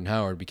 believe in Jordan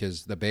Howard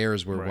because the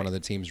Bears were Right. one of the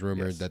teams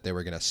rumored Yes. that they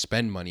were going to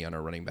spend money on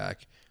a running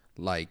back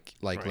like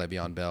Right.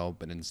 Le'Veon Bell,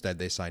 but instead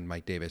they signed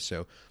Mike Davis.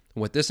 So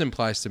what this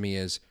implies to me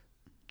is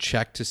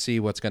check to see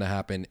what's going to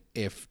happen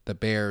if the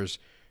Bears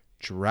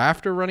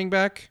draft a running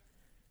back.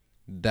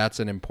 That's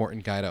an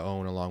important guy to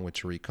own along with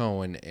Tariq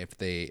Cohen if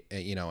they,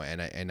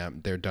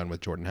 they're done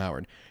with Jordan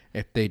Howard.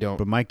 If they don't,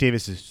 But Mike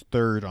Davis is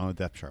third on the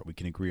depth chart. We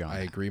can agree on I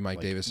that. agree. Mike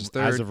Like, Davis is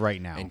third as of right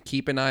now. and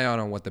keep an eye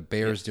on what the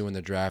Bears do in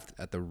the draft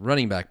at the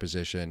running back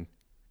position.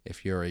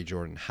 If you're a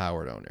Jordan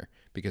Howard owner,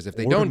 because if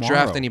they Or don't draft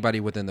tomorrow. anybody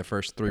within the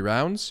first 3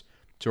 rounds,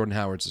 Jordan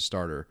Howard's the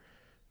starter.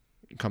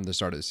 Come the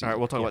start of the season. all right,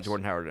 we'll talk about Yes.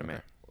 Jordan Howard in a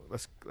minute.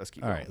 Let's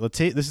keep All going. right,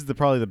 this is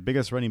probably the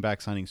biggest running back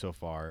signing so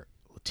far.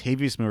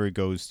 Latavius Murray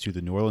goes to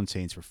the New Orleans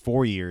Saints for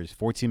 4 years,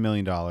 $14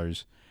 million.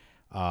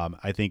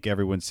 I think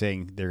everyone's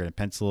saying they're going to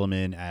pencil him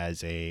in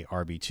as a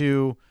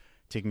RB2,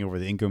 taking over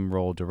the Ingram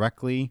role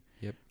directly.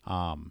 Yep.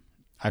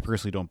 I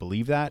personally don't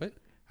believe that. What?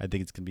 I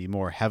think it's going to be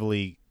more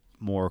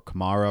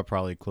Kamara,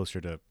 probably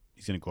closer to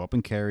he's going to go up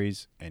in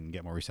carries and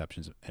get more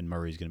receptions, and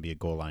Murray's going to be a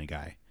goal line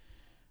guy.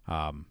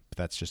 But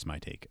that's just my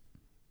take.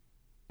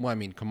 Well, I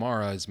mean,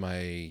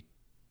 Kamara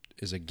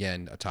is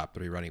again a top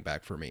 3 running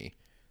back for me.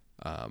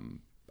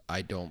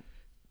 I don't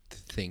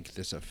think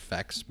this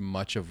affects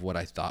much of what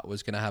I thought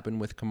was going to happen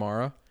with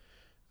Kamara.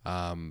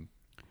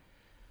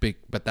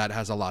 But that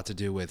has a lot to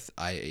do with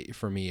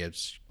for me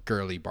it's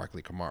Gurley,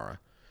 Barkley, Kamara.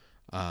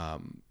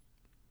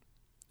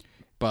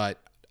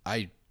 But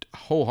I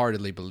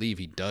wholeheartedly believe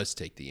he does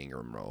take the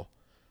Ingram role.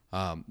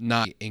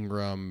 Not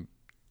Ingram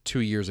 2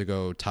 years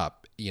ago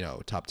top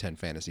 10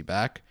 fantasy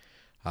back.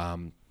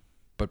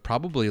 But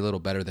probably a little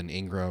better than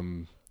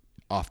Ingram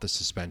off the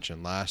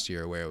suspension last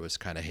year where it was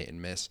kind of hit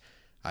and miss.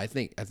 I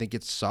think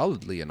it's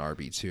solidly an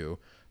RB2,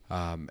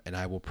 and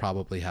I will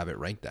probably have it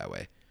ranked that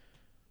way.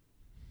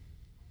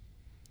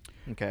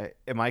 Okay.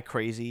 Am I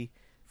crazy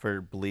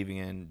for believing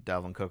in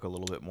Dalvin Cook a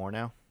little bit more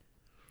now?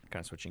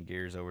 Kind of switching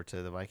gears over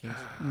to the Vikings.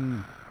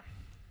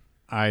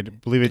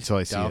 I'd believe it till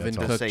I see it. Dalvin That's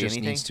all. Cook say just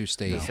anything? needs to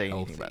stay Does it say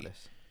healthy, anything about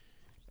this?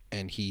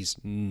 and he's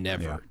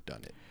never Yeah.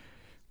 done it.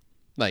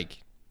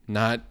 Like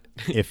not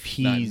If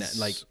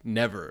he's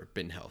never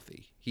been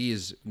healthy.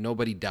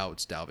 Nobody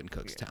doubts Dalvin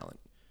Cook's talent.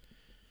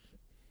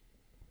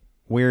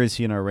 Where is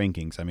he in our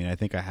rankings? I mean, I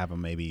think I have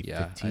him maybe 15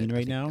 I right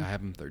think now. I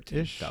have him 13.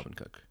 Ish. Dalvin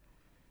Cook.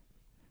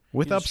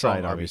 With He's a strong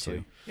upside, RB2.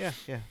 obviously. Yeah.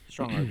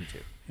 Strong RB2.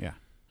 Yeah.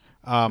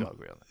 We all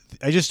agree on that.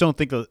 I just don't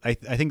think I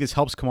think this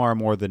helps Kamara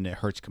more than it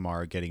hurts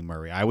Kamara getting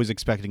Murray. I was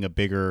expecting a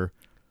bigger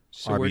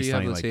So RB where do you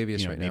have signing, like,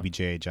 Latavius right maybe now?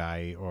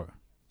 JHI or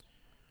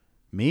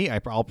me.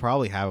 I'll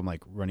probably have him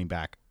like running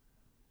back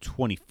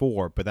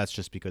 24, but that's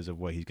just because of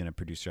what he's going to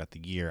produce throughout the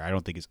year. I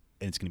don't think it's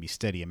going to be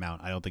steady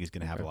amount. I don't think he's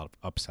going to have a lot of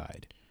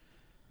upside.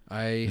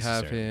 I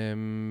have necessarily.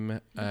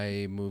 him.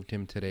 I moved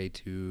him today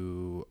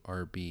to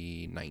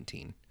RB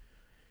 19.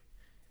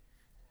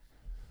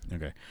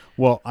 Okay.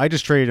 Well, I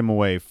just traded him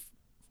away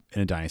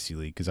in a dynasty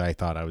league because I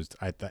thought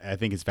I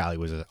think his value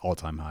was at all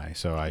time high,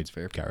 so I That's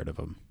fair. got rid of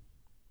him.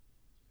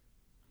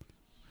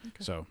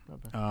 So,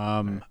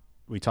 Alright.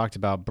 we talked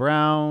about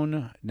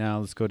Brown. Now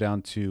let's go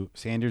down to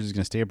Sanders is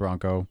going to stay a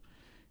Bronco.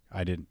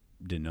 I didn't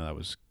know that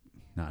was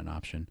not an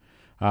option.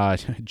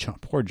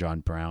 Poor John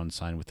Brown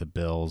signed with the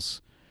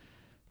Bills.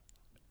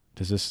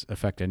 Does this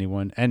affect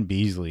anyone? And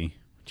Beasley,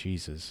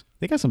 Jesus,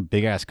 they got some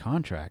big ass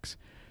contracts.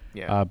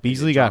 Yeah.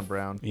 Beasley John got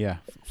Brown.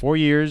 4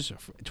 years,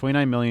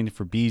 $29 million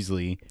for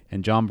Beasley,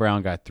 and John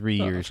Brown got 3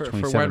 years, For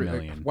 $27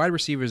 million. wide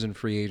receivers in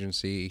free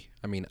agency.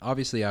 I mean,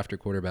 obviously after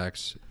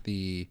quarterbacks,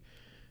 the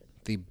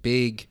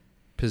big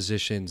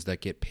positions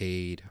that get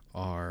paid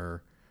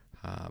are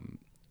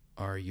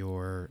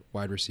your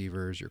wide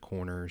receivers, your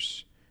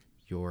corners,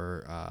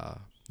 your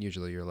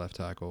usually your left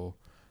tackle,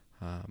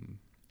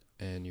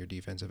 and your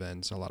defensive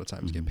ends. A lot of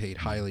times get paid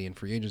highly in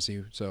free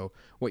agency. So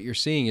what you're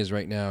seeing is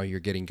right now you're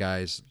getting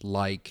guys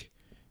like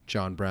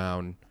John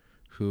Brown,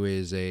 who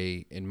is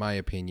in my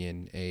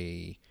opinion,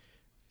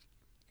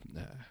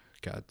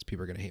 God,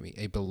 people are gonna hate me,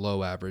 a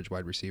below average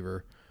wide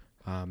receiver,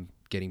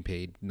 getting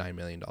paid $9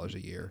 million a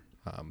year.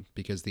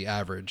 Because the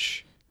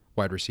average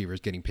wide receiver is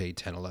getting paid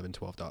 $10, $11,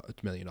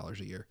 $12 million a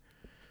year.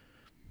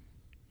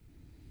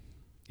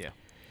 Yeah.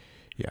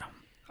 Yeah.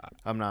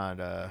 I'm not.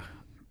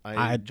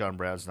 John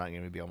Brown's not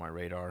going to be on my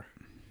radar.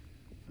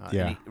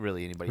 Yeah.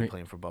 Really, anybody Right.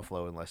 playing for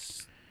Buffalo,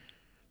 unless.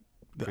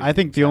 I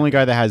think the only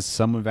guy that has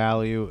some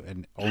value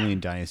and only in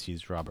Dynasty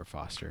is Robert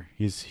Foster.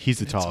 He's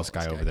the tallest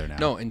guy over there now.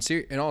 No,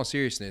 in all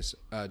seriousness,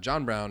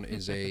 John Brown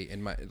is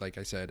like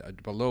I said, a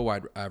below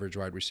average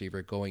wide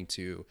receiver going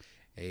to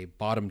a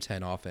bottom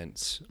 10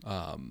 offense.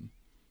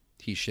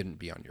 He shouldn't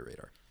be on your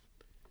radar.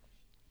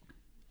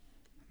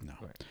 No.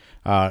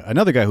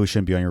 Another guy who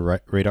shouldn't be on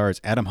your radar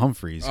is Adam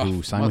Humphries,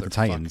 who signed with the motherfuck.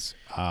 Titans.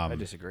 I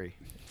disagree.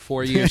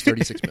 4 years,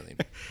 $36 million.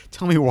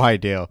 Tell me why,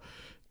 Dale.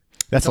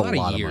 That's a a lot of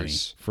lot of money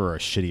years. for a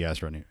shitty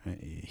ass running.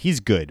 He's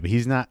good, but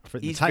he's not. The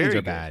He's Titans very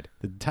are good. bad.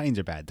 The Titans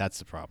are bad. That's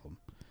the problem.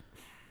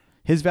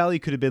 His value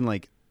could have been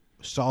like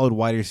solid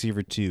wide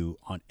receiver 2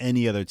 on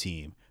any other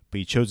team, but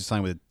he chose to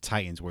sign with the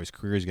Titans, where his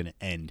career is going to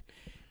end.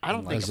 I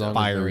don't think As so. long as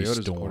Fiery Mariota's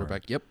the storm.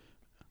 quarterback. Yep.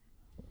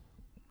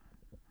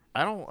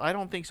 I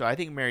don't think so. I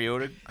think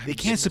Mariota. They can't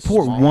gets a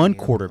support small one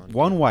hand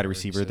one wide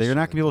receiver. They're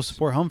not going to be able to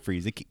support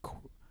Humphries.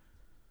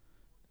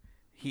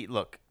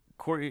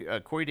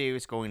 Corey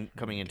Davis coming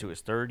into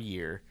his 3rd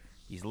year.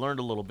 He's learned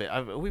a little bit.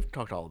 We've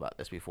talked all about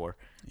this before.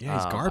 Yeah,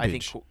 he's I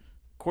garbage. think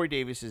Corey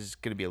Davis is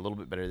going to be a little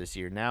bit better this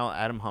year. Now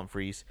Adam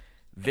Humphries,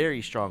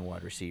 very strong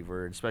wide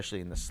receiver,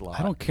 especially in the slot.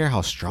 I don't care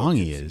how strong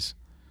he is.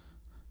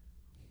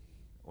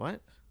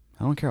 What?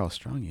 I don't care how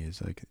strong he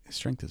is. Like his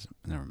strength is.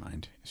 Never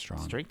mind. He's strong.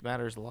 Strength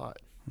matters a lot.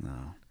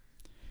 No.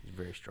 He's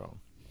very strong.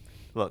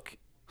 Look,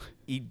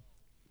 he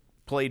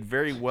played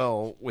very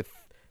well with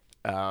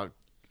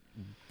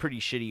pretty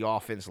shitty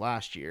offense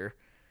last year.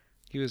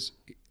 He was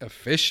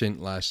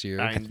efficient last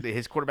year.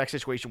 His quarterback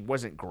situation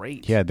wasn't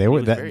great. Yeah, He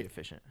was very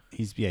efficient.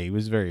 He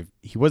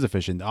was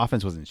efficient. The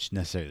offense wasn't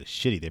necessarily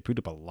shitty. They put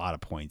up a lot of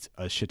points,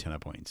 a shit ton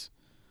of points.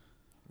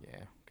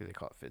 Yeah, because they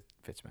call it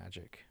Fitz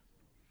magic.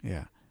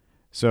 Yeah.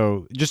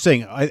 So just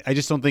saying, I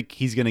just don't think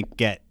he's gonna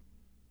get.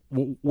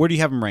 Where do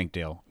you have him ranked,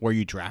 Dale? Where are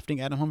you drafting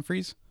Adam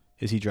Humphries?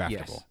 Is he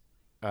draftable?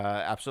 Yes,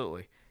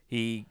 absolutely.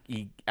 He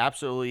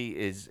absolutely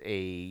is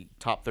a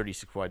top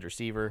 36 wide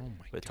receiver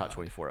with top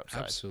 24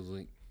 upside.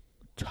 Absolutely.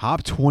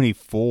 Top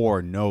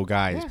 24. No,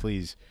 guys,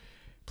 please,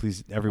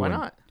 everyone. Why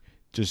not?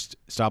 Just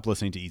stop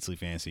listening to Eat Sleep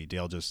Fantasy.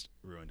 Dale just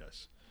ruined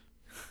us.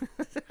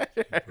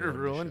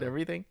 Ruined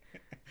everything.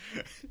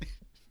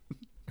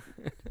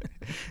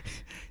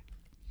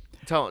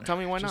 Tell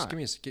me why Just not. give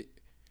me a second.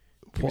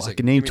 Well, I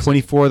can name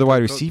 24 of the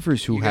wide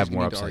receivers who You guys have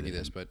more need to upside. argue than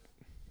this, him.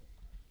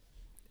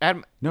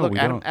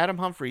 but Adam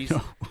Humphries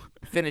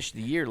finished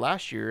the year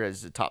last year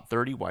as a top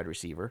 30 wide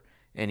receiver,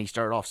 and he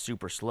started off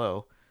super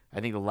slow.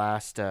 I think the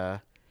last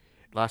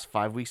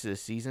 5 weeks of the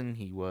season,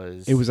 he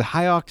was. It was a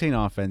high octane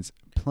offense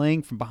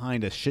playing from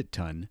behind a shit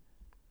ton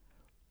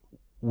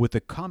with a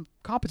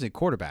competent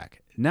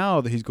quarterback.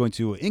 Now that he's going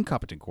to an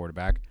incompetent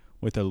quarterback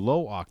with a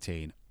low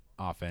octane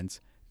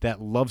offense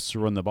that loves to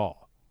run the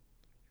ball.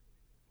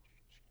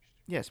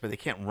 Yes, but they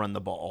can't run the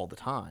ball all the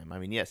time. I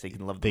mean, yes, they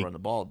can love to run the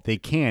ball. They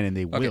can and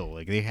they will.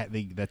 Like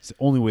that's the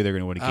only way they're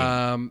going to win a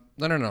game.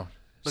 No.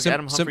 Look,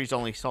 Adam Humphries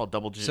only saw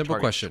double-digit Simple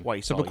targets question.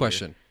 twice Simple all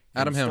question. year,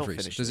 Adam and still Humphries,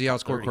 finished does in he the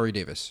top outscore 30. Corey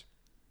Davis?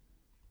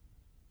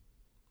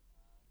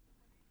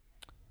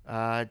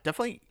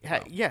 Definitely.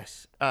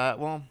 Yes.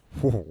 Well,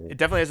 it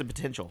definitely has a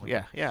potential.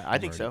 Yeah. I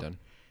think so. Done.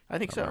 I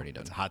think so. I'm already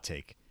done. It's a hot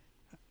take.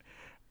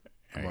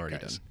 I'm All right, already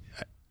guys.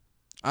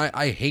 done.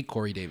 I hate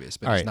Corey Davis,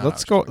 but All he's right, not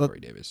let's go- outscoring Corey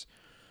Davis.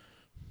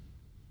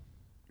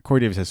 Corey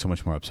Davis has so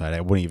much more upside.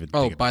 I wouldn't even.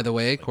 Oh, think by about the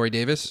way, Corey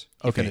Davis,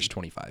 he Okay. finished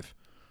 25.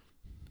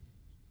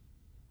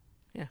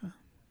 Yeah. it.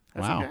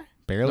 That's Wow, okay.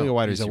 barely a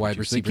wide he's receiver. a wide two. So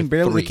receiver. They can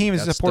barely. three. They can't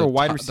even That's support a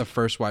wide the receiver.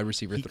 first wide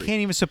receiver He 3.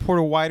 can't even support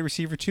a wide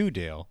receiver 2,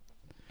 Dale.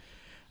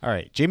 All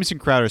right, Jamison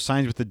Crowder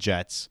signs with the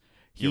Jets.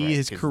 You're right,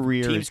 His 'cause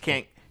career.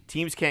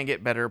 Teams can't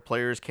get better.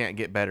 Players can't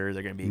get better.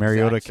 They're going to be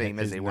Mariota exact same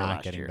as is they were not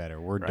last getting year. better.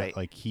 We're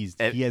right? he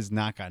has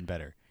not gotten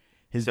better.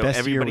 His So best year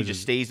everybody was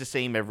just stays the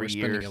same every We're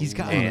year. spending a He's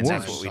gotten and worse.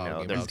 that's what we know.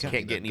 Talking They about can't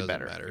something get any that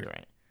better. doesn't matter. You're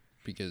right.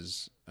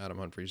 Because Adam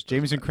Humphries.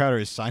 Jamison doesn't Crowder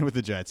is signed with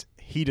the Jets.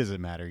 He doesn't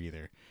matter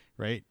either,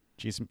 right?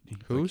 Jason,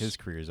 Who's? his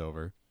career is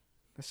over.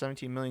 The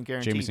 $17 million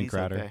guaranteed. Jamison he's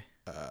Crowder. okay.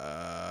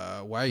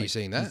 matter. Why are you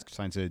saying that? He's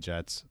signed to the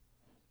Jets.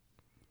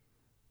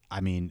 I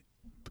mean,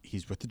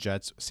 he's with the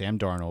Jets. Sam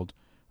Darnold.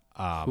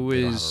 Who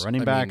they don't is have a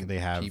running I back? mean, They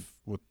have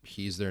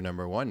he's their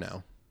number one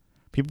now.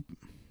 people.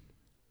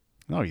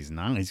 No, he's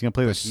not. He's going to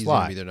play the He's going to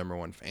slot. be their number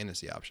one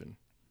fantasy option.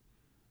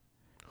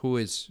 Who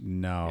is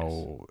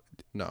No.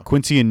 no?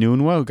 Quincy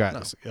Enunwa, who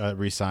got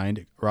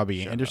re-signed.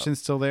 Robbie Anderson's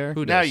still there.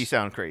 Who Now does? you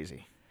sound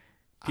crazy.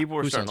 People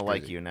were Who starting to sounds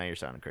like crazy? you, and now you're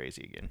sounding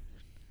crazy again.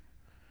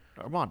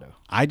 Armando.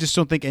 I just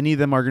don't think any of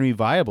them are going to be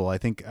viable. I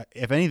think,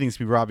 if anything, it's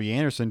going to be Robbie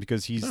Anderson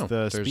because he's No,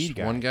 the there's speed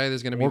guy. one guy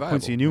that's going to be Or viable.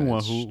 Quincy Enunwa, and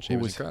it's who Jamison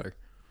was Crowder.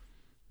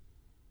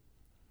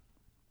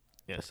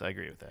 Yes, I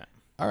agree with that.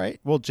 All right.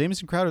 Well,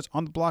 Jamison Crowder's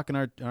on the block in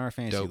our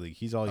fantasy Dope. league.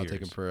 He's all I'll yours.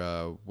 take him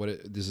for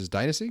this is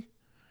Dynasty.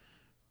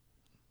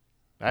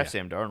 I have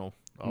Sam Darnold.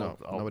 No,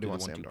 nobody do the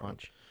wants Sam 1-2 Darnold.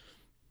 punch.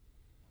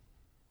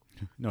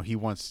 No, he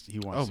wants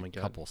Oh my a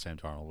God. couple Sam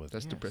Darnold with.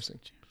 That's Yes. depressing.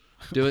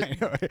 Do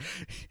it.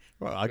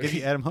 Well, I'll give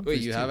you Adam Humphries.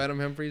 Wait, you too. have Adam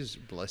Humphries?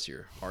 Bless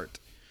your heart.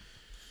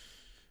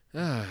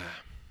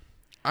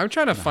 I'm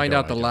trying to find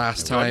out the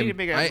last Do I need time. to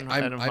make Adam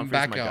I'm Humphries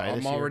back my out. guy I'm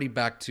this year? already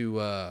back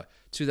to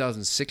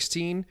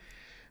 2016.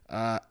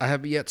 I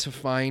have yet to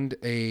find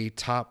a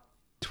top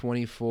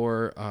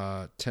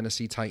 24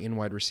 Tennessee Titan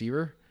wide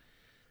receiver.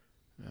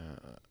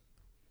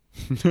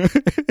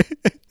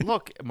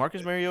 Look,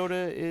 Marcus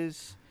Mariota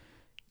is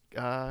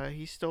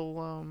he's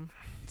still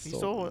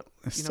still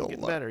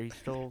getting low. better. He's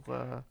still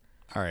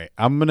All right.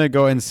 I'm going to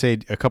go and say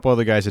a couple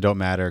other guys that don't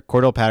matter.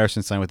 Cordell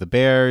Patterson signed with the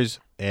Bears,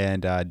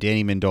 and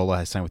Danny Mendola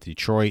has signed with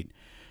Detroit.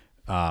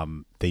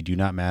 They do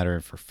not matter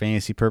for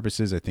fantasy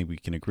purposes. I think we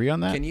can agree on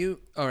that. Can you?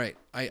 All right.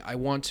 I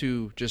want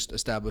to just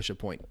establish a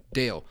point.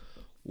 Dale,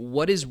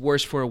 what is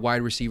worse for a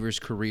wide receiver's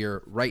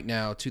career right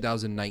now,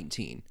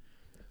 2019?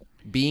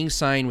 Being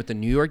signed with the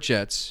New York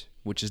Jets,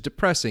 which is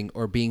depressing,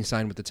 or being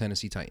signed with the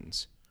Tennessee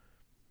Titans?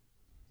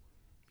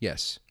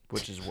 Yes.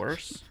 Which is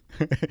worse?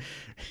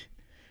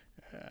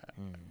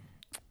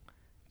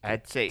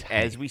 I'd say,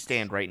 as we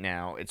stand right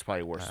now, it's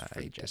probably worse for the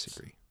I Jets.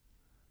 disagree.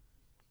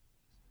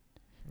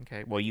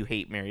 Okay. Well, you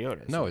hate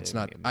Mariota. No, so it's they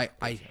not. don't get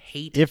I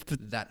hate If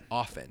that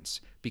offense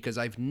because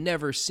I've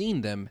never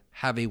seen them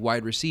have a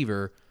wide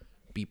receiver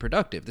be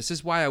productive. This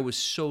is why I was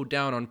so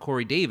down on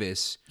Corey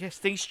Davis. Yes,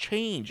 things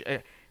change.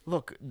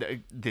 Look,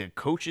 the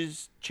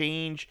coaches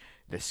change,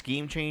 the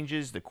scheme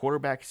changes, the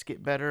quarterbacks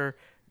get better.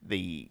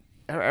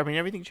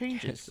 Everything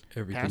changes.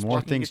 Everything. Pass The more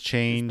blocking things gets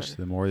change, better.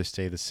 the more they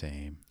stay the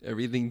same.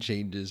 Everything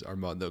changes.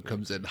 Armando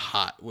comes in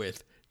hot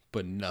with,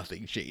 but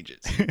nothing changes.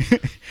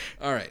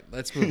 All right,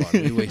 let's move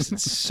on. We wasted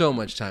so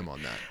much time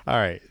on that. All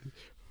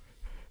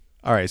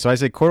right. So I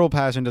say Cordell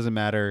Patterson doesn't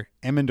matter.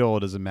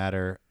 Amendola doesn't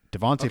matter.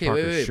 Devontae Okay,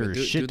 Parker wait. sure as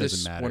Do shit this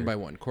doesn't matter. one by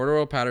one.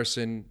 Cordero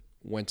Patterson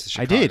went to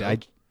I Chicago.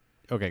 did.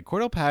 Okay.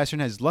 Cordell Patterson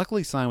has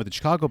luckily signed with the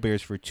Chicago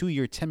Bears for a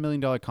 2-year, $10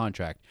 million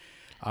contract.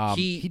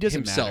 He doesn't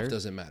himself matter,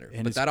 doesn't matter,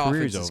 and but his that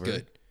career's offense is over.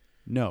 good.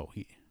 No,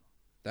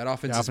 That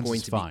offense, the is going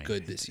is to fine. be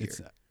good this year.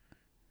 It's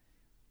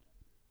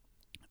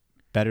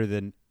better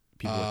than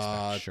people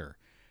expect. Sure.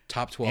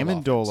 Top 12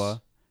 Amendola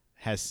offense.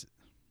 has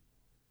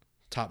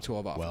Top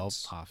 12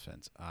 offense.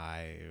 offense.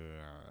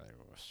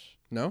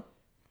 No?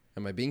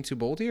 Am I being too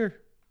bold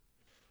here?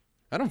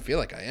 I don't feel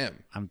like I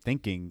am. I'm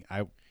thinking.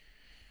 I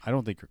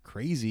don't think you're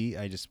crazy.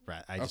 I just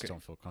Okay.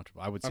 don't feel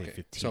comfortable. I would say Okay,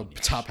 15. so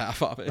top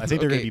half offense. I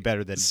think they're going Okay, to be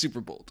better than. super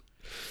bold.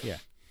 Yeah.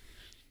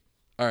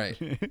 All right.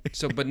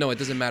 So, but no, it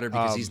doesn't matter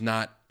because he's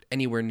not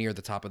anywhere near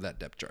the top of that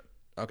depth chart.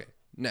 Okay,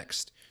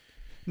 next.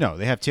 No,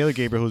 they have Taylor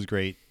Gabriel, who's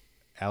great,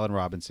 Allen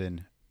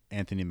Robinson,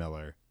 Anthony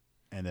Miller,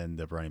 and then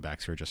the running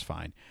backs are just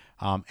fine.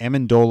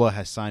 Amendola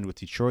has signed with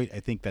Detroit. I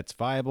think that's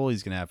viable.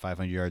 He's going to have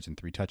 500 yards and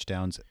 3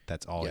 touchdowns.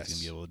 That's all he's going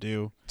to be able to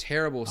do.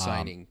 Terrible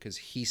signing because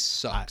he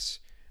sucks.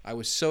 I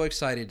was so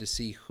excited to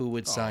see who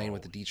would sign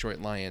with the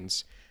Detroit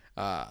Lions,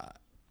 and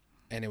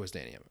it was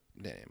Danny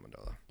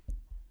Amendola.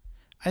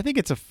 I think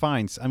it's a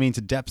fine. I mean, it's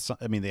a depth.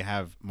 I mean, they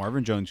have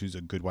Marvin Jones, who's a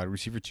good wide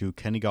receiver 2,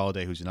 Kenny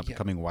Galladay, who's an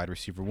up-and-coming wide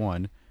receiver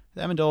 1.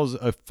 Amendola's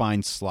a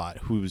fine slot,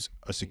 who's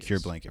a secure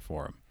blanket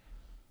for him.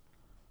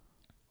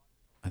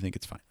 I think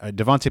it's fine.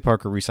 Devontae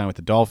Parker re-signed with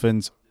the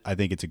Dolphins. I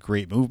think it's a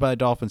great move by the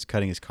Dolphins,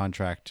 cutting his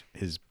contract,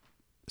 his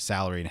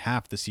salary in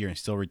half this year, and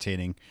still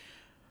retaining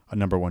a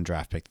number 1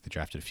 draft pick that they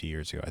drafted a few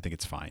years ago. I think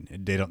it's fine.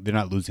 They're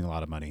not losing a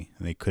lot of money,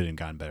 and they couldn't have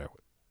gotten a better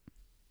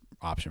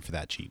option for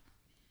that cheap.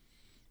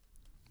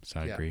 So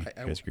I agree. You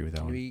guys agree with that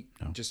can one? we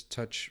just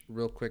touch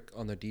real quick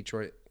on the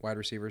Detroit wide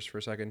receivers for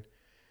a second?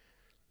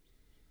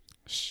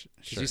 Because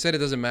you said it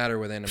doesn't matter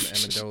with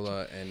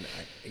Amendola, and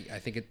I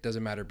think it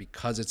doesn't matter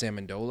because it's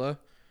Amendola.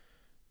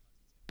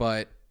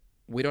 But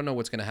we don't know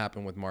what's going to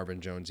happen with Marvin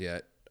Jones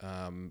yet.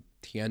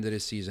 He ended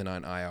his season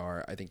on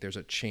IR. I think there's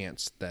a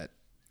chance that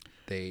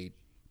they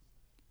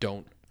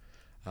don't,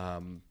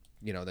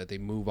 that they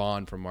move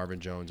on from Marvin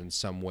Jones in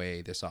some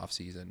way this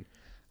offseason.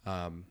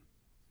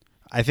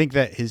 I think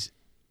that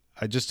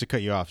just to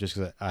cut you off, just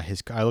because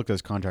I looked at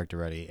his contract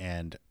already,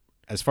 and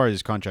as far as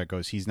his contract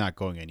goes, he's not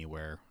going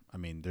anywhere. I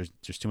mean, there's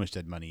just too much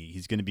dead money.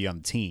 He's going to be on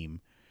the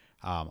team.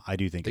 I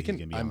do think he's going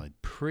to be on the I'm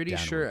pretty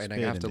sure, and I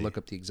spin, have to look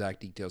up the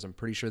exact details. I'm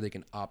pretty sure they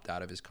can opt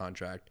out of his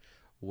contract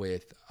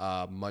with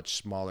a much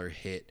smaller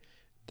hit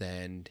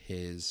than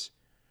his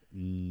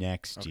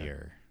next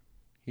year.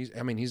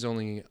 He's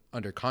only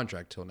under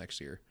contract till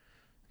next year.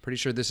 Pretty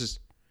sure this is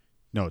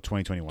No,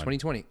 2021.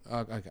 2020.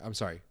 Okay, I'm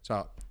sorry.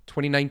 So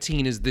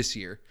 2019 is this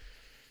year.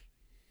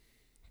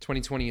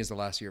 2020 is the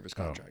last year of his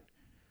contract.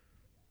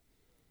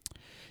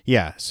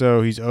 Yeah,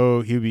 so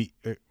he'll be.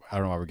 I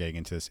don't know why we're getting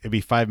into this. It'd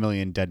be $5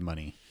 million dead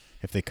money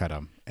if they cut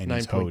him, and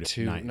he's owed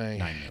 $9 million.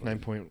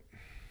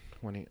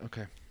 9.20.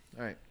 Okay,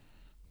 all right.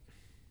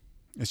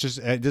 It's just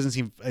it doesn't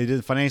seem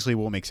financially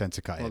won't make sense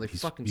to cut Well, him. they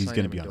He's fucking going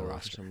signed to be on the Amendola for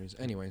roster. some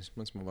reason. Anyways,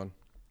 let's move on.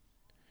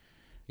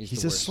 He's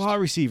the a worst. slot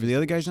receiver. The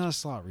other guy's not a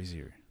slot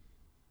receiver.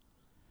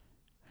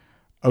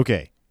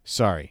 Okay,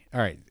 sorry. All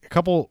right, a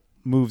couple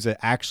moves that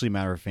actually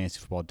matter for fantasy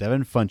football.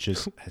 Devin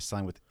Funchess has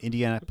signed with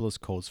Indianapolis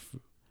Colts.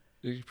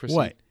 Proceed.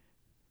 What?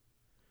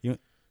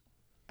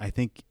 I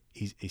think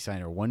he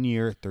signed a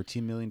 1-year,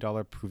 $13 million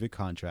prove-it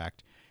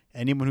contract.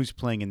 Anyone who's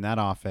playing in that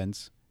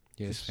offense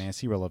is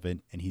fantasy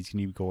relevant, and he's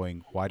going to be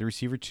going wide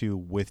receiver 2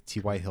 with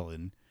T.Y.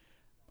 Hilton.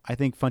 I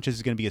think Funchess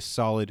is going to be a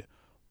solid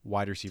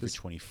wide receiver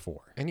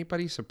 24.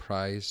 Anybody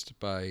surprised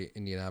by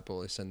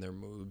Indianapolis and their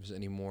moves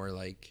anymore?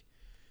 Like,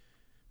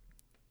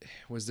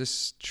 was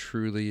this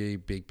truly a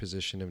big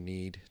position of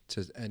need?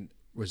 And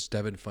was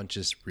Devin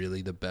Funchess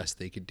really the best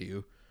they could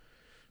do?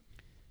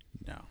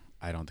 No,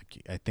 I don't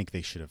think. I think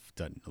they should have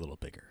done a little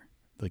bigger.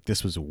 Like,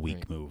 this was a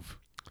weak move.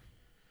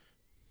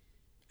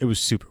 It was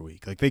super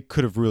weak. Like, they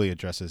could have really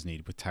addressed his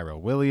need with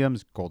Tyrell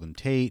Williams, Golden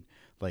Tate,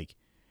 like,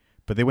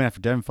 but they went after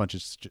Devin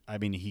Funchess. I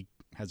mean, he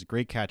has a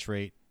great catch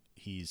rate.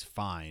 He's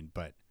fine,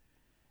 but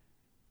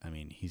I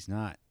mean, he's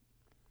not.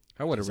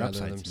 I would have his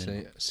rather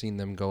upside's seen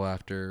them go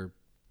after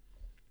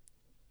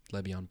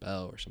Le'Veon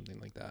Bell or something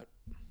like that.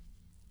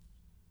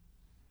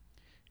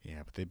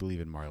 Yeah, but they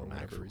believe in Marlon Mack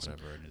whatever for reason.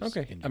 whatever. And his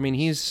Okay, injuries. I mean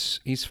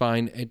he's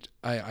fine.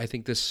 I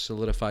think this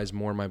solidifies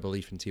more my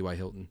belief in T.Y.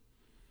 Hilton.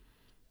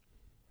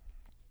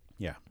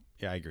 Yeah,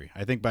 I agree.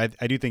 I think, but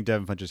I do think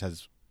Devin Funchess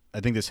has. I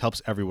think this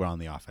helps everyone on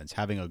the offense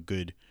having a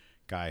good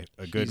guy,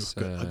 a good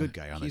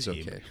guy on the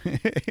team.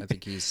 Okay. I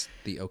think he's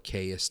the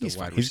okayest of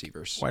wide He's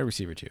receivers. wide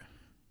receiver too.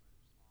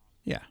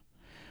 Yeah.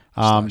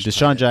 Slash Deshaun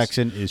tight ends.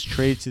 Jackson is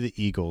traded to the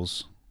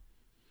Eagles.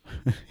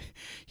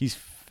 He's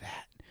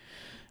fat.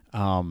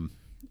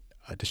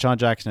 Deshaun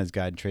Jackson has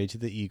gotten traded to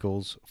the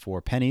Eagles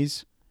for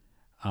pennies.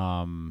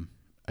 I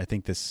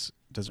think this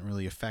doesn't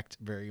really affect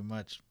very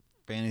much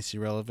fantasy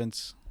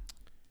relevance.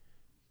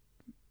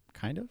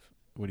 Kind of.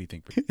 What do you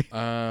think?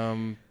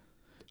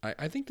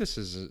 I think this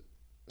is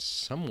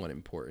somewhat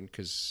important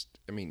because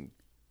I mean,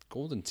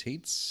 Golden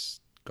Tate's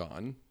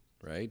gone,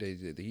 right?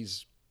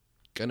 He's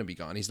gonna be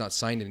gone. He's not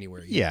signed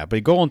anywhere yet. Yeah,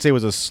 but Golden Tate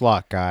was a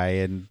slot guy,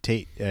 and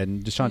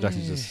Deshaun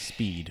Jackson's a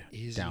speed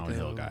Is he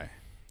downhill though? guy.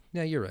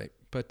 Yeah, you're right.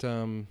 But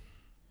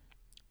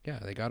yeah,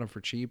 they got him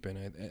for cheap,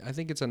 and I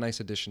think it's a nice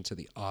addition to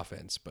the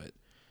offense. But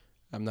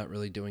I'm not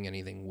really doing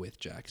anything with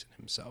Jackson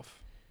himself.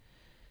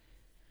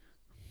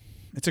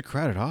 It's a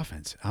crowded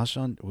offense.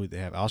 They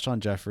have Alshon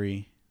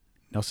Jeffrey,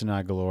 Nelson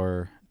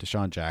Aguilar,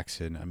 Deshaun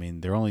Jackson. I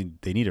mean,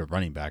 they need a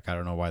running back. I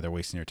don't know why they're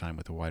wasting their time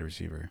with a wide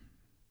receiver.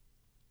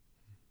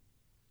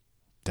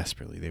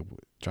 Desperately,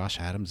 Josh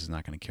Adams is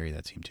not going to carry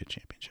that team to a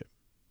championship.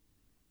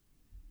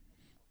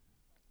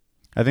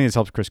 I think this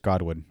helps Chris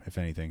Godwin, if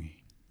anything.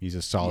 He's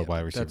a solid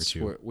wide receiver that's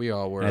too. what we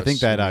all were. And I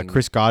think that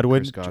Chris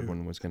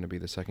Godwin was going to be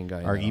the second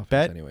guy. our in that eat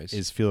bet offense anyways.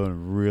 is feeling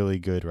really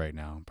good right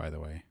now, by the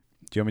way.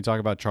 Do you want me to talk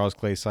about Charles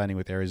Clay signing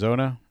with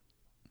Arizona?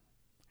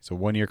 It's a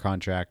 1-year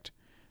contract.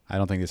 I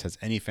don't think this has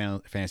any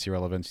fantasy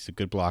relevance. He's a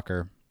good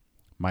blocker.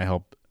 Might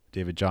help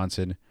David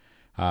Johnson.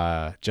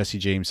 Jesse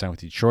James signed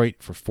with Detroit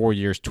for 4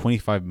 years,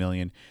 $25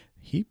 million.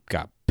 He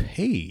got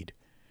paid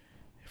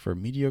for a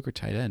mediocre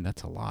tight end.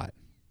 That's a lot.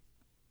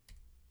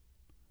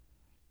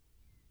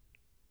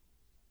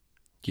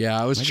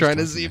 Yeah, I was I just trying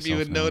to talked to see if you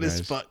myself would now,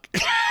 notice. guys. Fuck.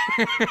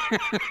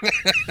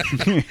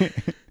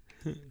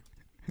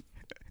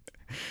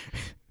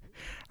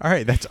 All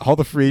right, that's all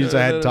the free agents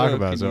I had to talk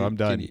about, Can so you- I'm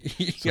done. can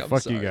you- So I'm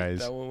fuck sorry, you guys.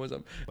 That one was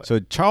So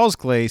Charles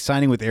Clay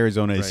signing with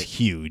Arizona is Right.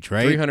 huge,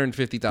 right?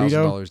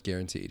 $350,000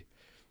 guaranteed.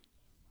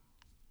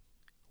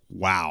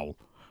 Wow.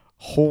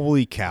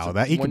 Holy cow.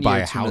 That he could buy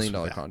a $1 house million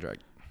for that.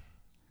 contract.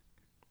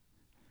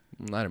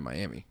 Not in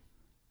Miami.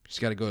 He's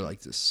got to go to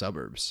like the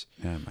suburbs.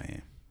 Yeah,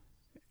 Miami.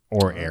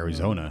 Or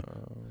Arizona.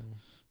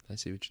 I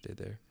see what you did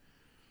there.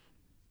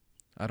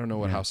 I don't know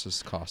what Yeah.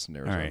 houses cost in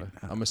Arizona.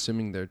 right. I'm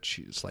assuming they're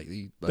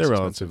slightly less They're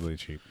expensive. relatively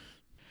cheap.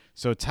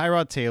 So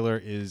Tyrod Taylor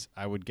is,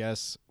 I would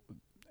guess,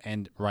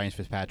 and Ryan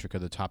Fitzpatrick are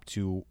the top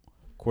two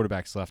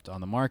quarterbacks left on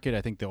the market.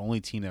 I think the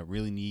only team that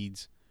really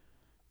needs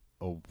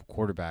a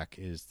quarterback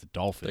is the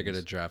Dolphins. They're going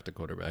to draft a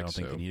quarterback. I don't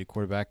think so they need a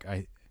quarterback.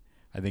 I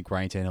think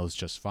Ryan Tannehill is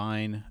just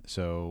fine.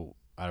 So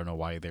I don't know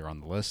why they're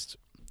on the list.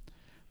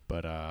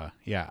 But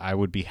yeah, I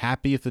would be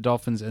happy if the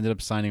Dolphins ended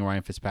up signing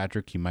Ryan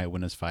Fitzpatrick. He might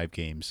win us 5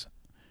 games.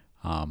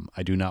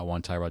 I do not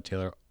want Tyrod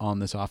Taylor on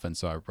this offense,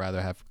 so I'd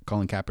rather have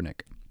Colin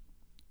Kaepernick.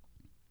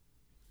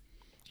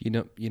 You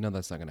know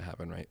that's not going to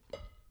happen, right?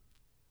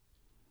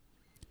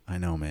 I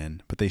know,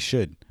 man, but they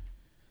should.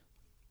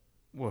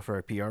 What, for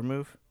a PR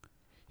move?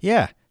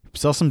 Yeah,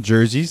 sell some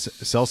jerseys,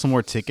 sell some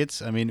more tickets.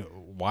 I mean,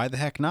 why the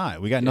heck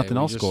not? We got nothing we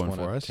else just going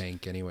wanna for us.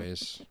 Tank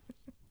anyways.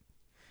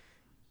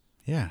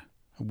 Yeah,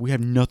 we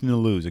have nothing to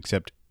lose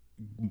except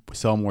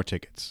sell more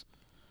tickets.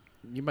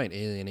 You might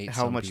alienate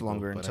How some much people,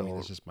 longer but I mean, until-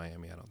 it's just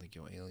Miami. I don't think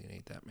you'll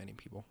alienate that many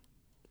people.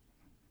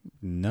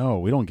 No,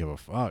 we don't give a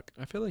fuck.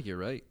 I feel like you're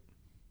right.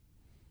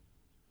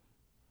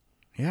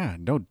 Yeah,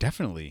 no,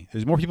 definitely.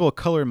 There's more people of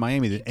color in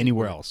Miami than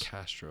anywhere That else.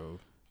 Castro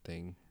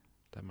thing,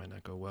 that might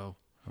not go well.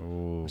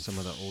 Oh, Or some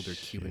of the older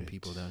Cuban shit.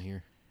 people down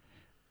here.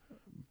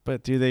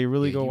 But do they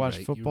really Yeah, go you're watch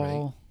right, you're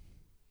football?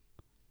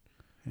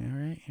 All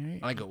right.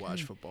 I go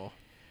watch football.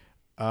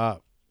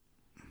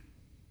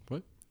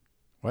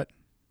 What?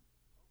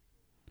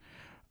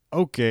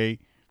 Okay.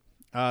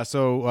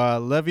 So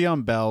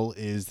Le'Veon Bell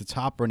is the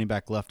top running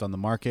back left on the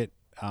market.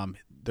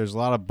 There's a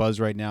lot of buzz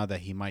right now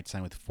that he might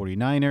sign with the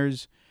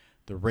 49ers.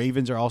 The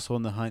Ravens are also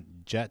in the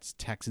hunt. Jets,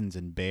 Texans,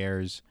 and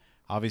Bears.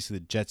 Obviously,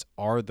 the Jets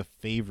are the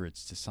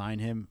favorites to sign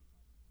him.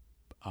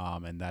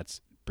 And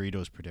that's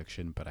Brito's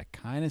prediction. But I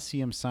kind of see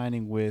him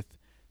signing with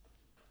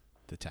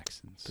the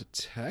Texans. The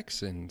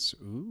Texans.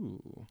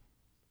 Ooh.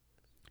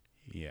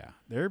 Yeah.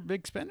 They're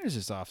big spenders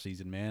this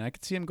offseason, man. I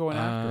could see him going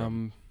after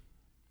him.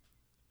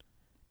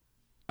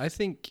 I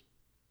think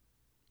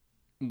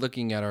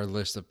looking at our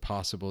list of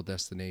possible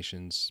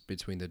destinations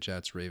between the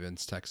Jets,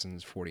 Ravens,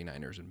 Texans,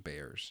 49ers, and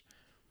Bears,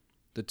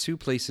 the two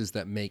places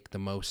that make the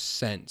most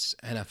sense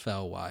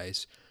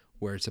NFL-wise,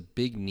 where it's a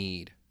big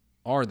need,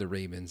 are the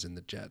Ravens and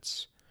the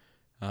Jets.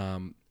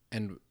 And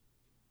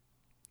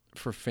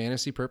for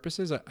fantasy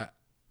purposes, I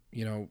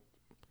know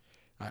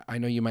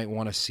you might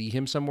want to see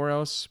him somewhere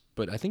else,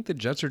 but I think the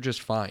Jets are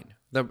just fine.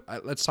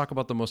 Let's talk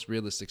about the most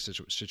realistic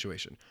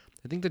situation.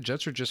 I think the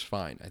Jets are just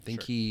fine. I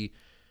think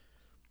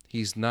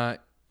he's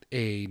not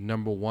a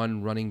number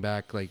one running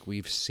back like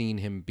we've seen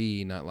him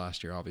be, not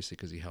last year, obviously,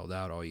 because he held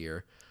out all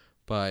year,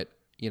 but,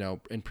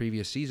 in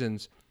previous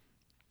seasons.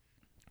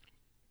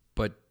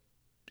 But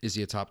is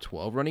he a top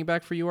 12 running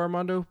back for you,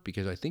 Armando?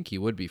 Because I think he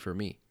would be for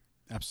me.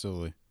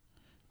 Absolutely.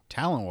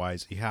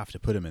 Talent-wise, you have to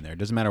put him in there. It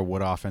doesn't matter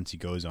what offense he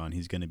goes on.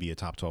 He's going to be a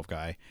top 12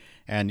 guy.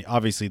 And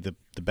obviously, the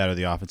better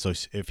the offense. So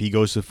if he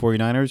goes to the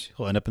 49ers,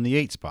 he'll end up in the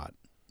 8 spot.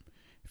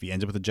 If he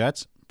ends up with the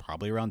Jets,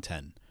 probably around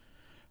 10.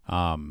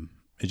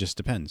 It just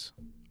depends.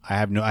 I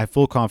have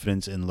full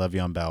confidence in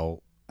Le'Veon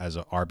Bell as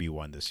a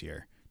RB1 this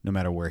year, no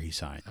matter where he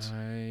signs.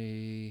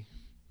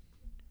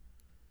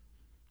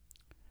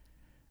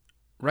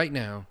 Right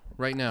now,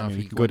 if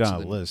he go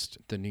down to a list,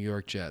 the New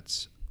York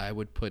Jets, I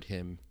would put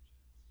him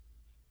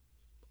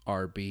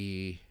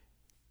RB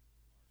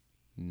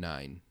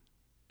 9.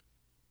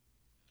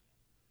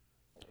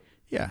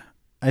 Yeah,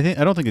 I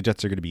don't think the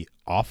Jets are going to be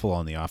awful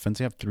on the offense.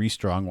 They have 3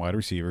 strong wide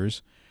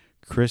receivers,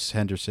 Chris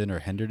Henderson or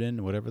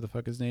Henderson, whatever the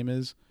fuck his name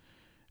is,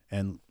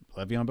 and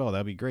Le'Veon Bell.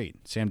 That'd be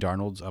great. Sam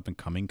Darnold's up and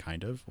coming,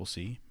 kind of. We'll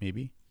see,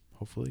 maybe,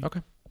 hopefully.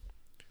 Okay.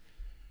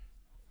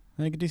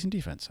 I think a decent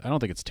defense. I don't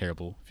think it's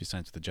terrible if he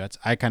signs with the Jets.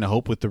 I kind of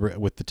hope with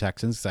the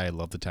Texans, 'cause I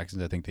love the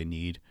Texans. I think they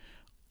need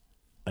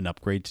an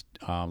upgrade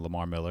to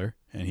Lamar Miller,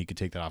 and he could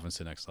take that offense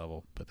to the next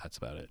level. But that's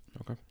about it.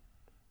 Okay.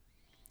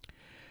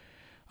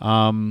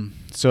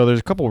 So there's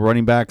a couple of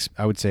running backs.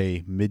 I would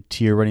say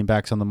mid-tier running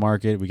backs on the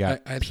market. We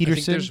got Peterson. I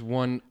think there's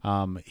one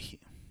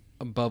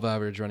above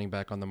average running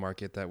back on the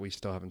market that we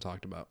still haven't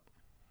talked about.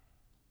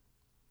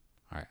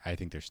 All right, I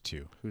think there's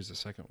 2. Who's the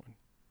second one?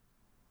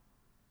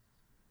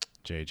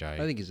 JJ.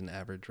 I think he's an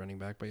average running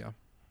back, but yeah.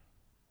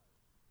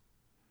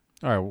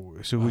 All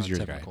right, so who's your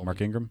Tevin guy? Coleman.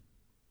 Mark Ingram?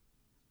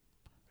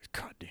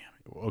 God damn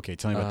it. Okay,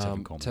 tell me about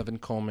Tevin Coleman.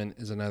 Tevin Coleman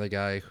is another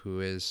guy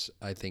who is,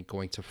 I think,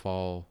 going to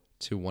fall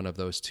to one of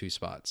those 2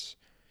 spots.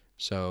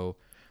 So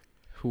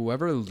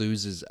whoever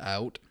loses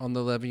out on the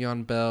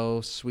Le'Veon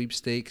Bell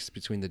sweepstakes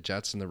between the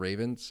Jets and the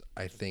Ravens,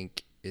 I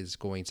think is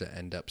going to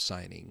end up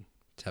signing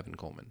Tevin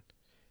Coleman.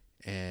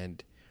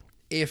 And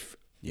if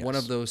one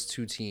of those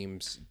 2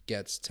 teams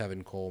gets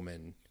Tevin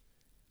Coleman,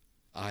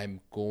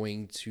 I'm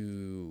going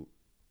to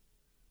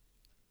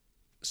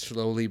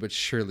slowly but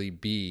surely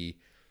be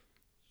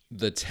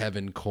the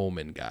Tevin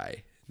Coleman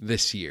guy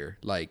this year.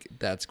 Like,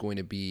 that's going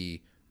to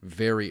be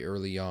very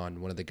early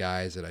on one of the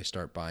guys that I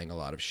start buying a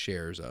lot of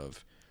shares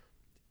of,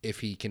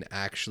 if he can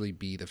actually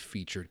be the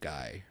featured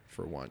guy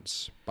for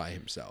once by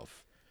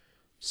himself.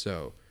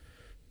 So,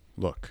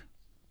 look.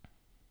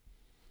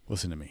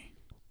 Listen to me,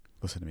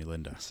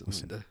 Linda. Listen,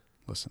 Linda.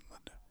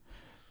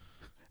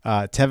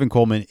 Tevin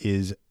Coleman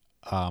is,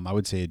 I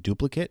would say, a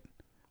duplicate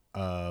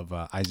of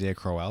Isaiah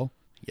Crowell.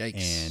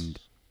 Yikes. And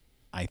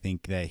I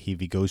think that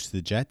if he goes to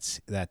the Jets,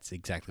 that's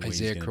exactly what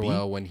he's going to be. Isaiah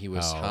Crowell when he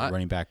was hot?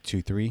 Running back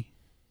 2-3.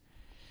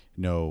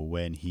 No,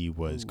 when he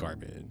was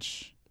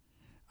garbage.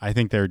 I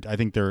think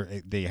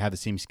they have the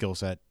same skill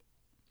set,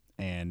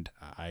 and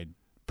I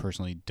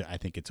personally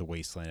think it's a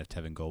wasteland if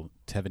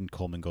Tevin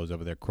Coleman goes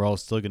over there.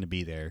 Crowell's still going to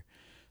be there,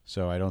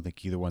 so I don't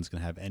think either one's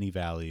going to have any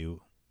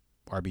value.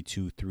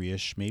 RB2,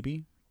 3-ish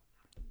maybe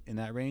in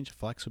that range.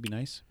 Flex would be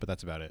nice, but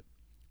that's about it.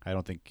 I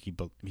don't think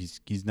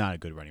he's not a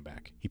good running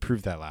back. He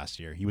proved that last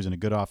year. He was in a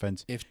good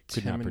offense. If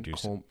could not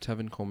produce.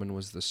 Tevin Coleman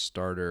was the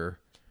starter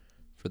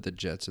for the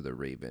Jets or the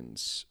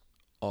Ravens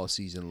all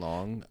season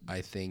long, I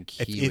think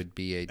he would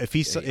be a. If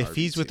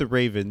he's with the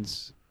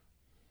Ravens,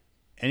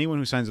 anyone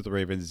who signs with the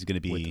Ravens is going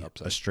to be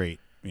a straight.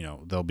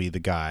 They'll be the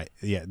guy.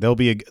 Yeah, they'll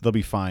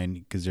be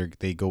fine because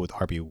they go with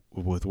RB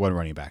with one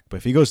running back. But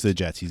if he goes to the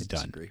Jets, he's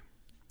done.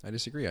 I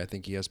disagree. I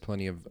think he has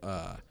plenty of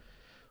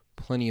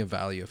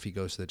value if he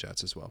goes to the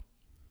Jets as well.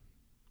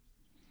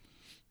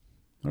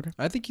 Okay.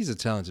 I think he's a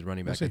talented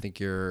running back. I think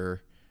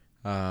you're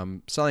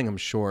selling him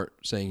short,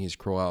 saying he's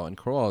Crowell, and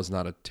Crowell is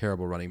not a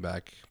terrible running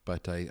back.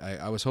 But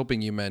I was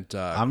hoping you meant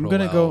I'm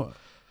gonna go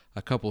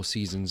a couple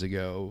seasons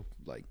ago,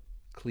 like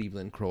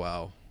Cleveland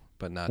Crowell,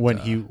 but not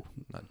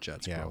not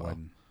Jets Crowell.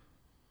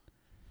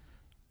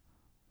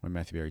 When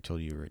Matthew Berry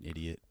told you were an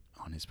idiot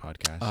on his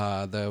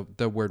podcast.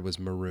 The word was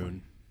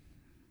maroon.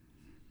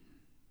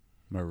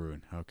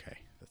 Maroon. Okay,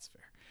 that's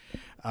fair.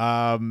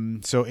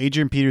 So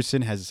Adrian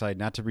Peterson has decided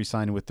not to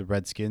re-sign with the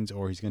Redskins,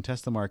 or he's going to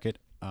test the market.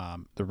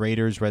 The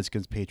Raiders,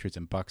 Redskins, Patriots,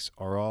 and Bucks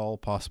are all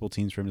possible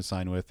teams for him to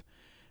sign with.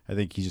 I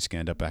think he's just going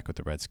to end up back with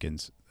the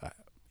Redskins.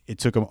 It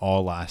took him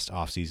all last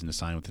offseason to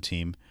sign with the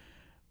team.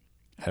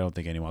 I don't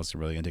think anyone else is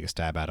really going to take a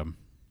stab at him.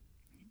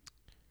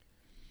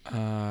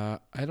 I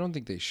don't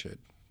think they should.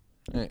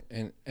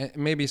 And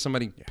maybe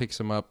somebody picks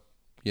him up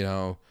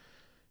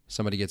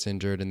somebody gets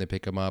injured and they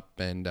pick him up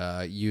and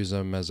use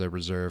him as a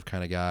reserve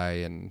kind of guy,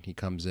 and he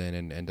comes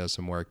in and does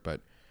some work.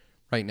 But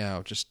right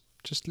now, just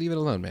leave it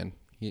alone, man.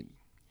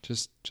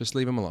 Just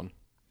leave him alone.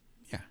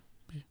 Yeah,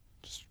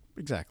 just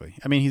exactly.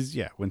 I mean,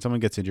 when someone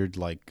gets injured,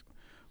 like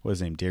what was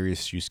his name,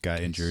 Darius Seuss got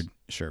injured.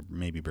 Sure,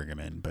 maybe bring him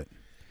in, but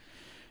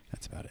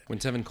that's about it. When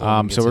Tevin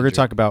Coleman gets so we're gonna injured,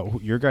 talk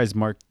about your guys,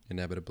 Mark.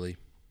 inevitably.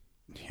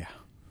 Yeah,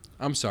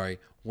 I'm sorry.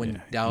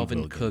 When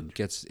Dalvin Cook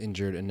gets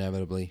injured,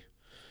 inevitably.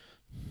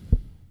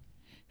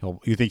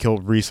 You think he'll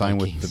re-sign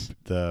with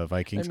the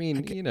Vikings? I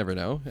mean, you never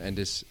know. End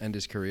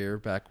his career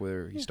back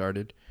where he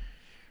started.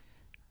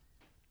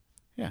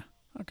 Yeah.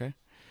 Okay.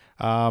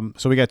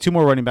 So we got two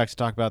more running backs to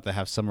talk about that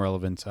have some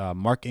relevance.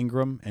 Mark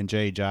Ingram and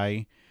Jay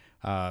Ajayi.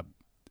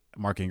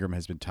 Mark Ingram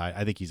has been tied.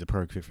 I think he's a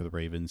perfect fit for the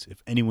Ravens.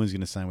 If anyone's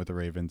going to sign with the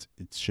Ravens,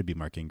 it should be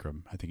Mark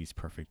Ingram. I think he's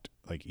perfect.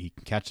 Like, he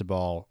can catch the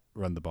ball,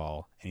 run the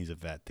ball, and he's a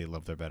vet. They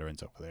love their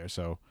veterans over there.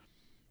 So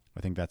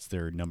I think that's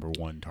their number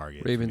one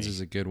target. Ravens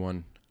is a good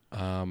one.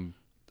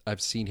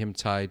 I've seen him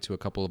tied to a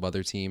couple of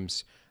other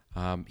teams.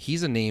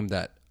 He's a name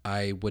that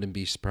I wouldn't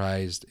be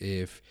surprised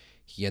if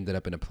he ended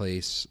up in a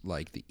place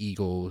like the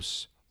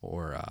Eagles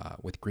or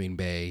with Green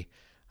Bay.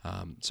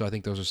 So I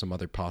think those are some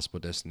other possible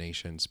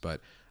destinations.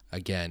 But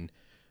again,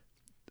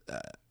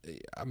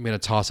 I'm going to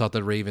toss out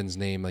the Ravens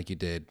name like you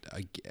did.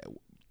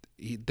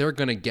 They're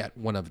going to get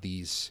one of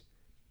these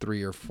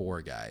 3 or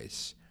 4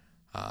 guys.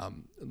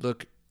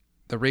 Look,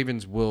 the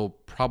Ravens will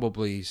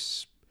probably,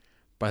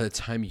 by the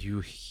time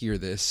you hear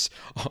this,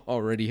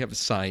 already have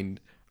signed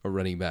a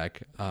running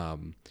back,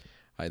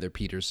 either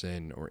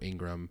Peterson or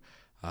Ingram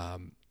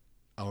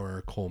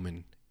or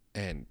Coleman.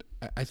 And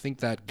I think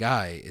that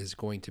guy is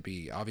going to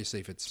be,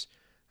 obviously,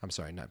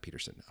 not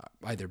Peterson,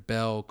 either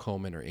Bell,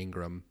 Coleman, or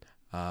Ingram.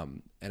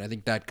 And I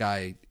think that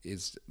guy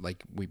is,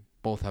 like we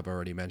both have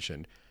already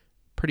mentioned,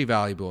 pretty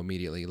valuable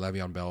immediately.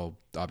 Le'Veon Bell,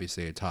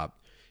 obviously a top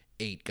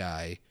 8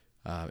 guy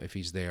if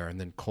he's there.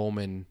 And then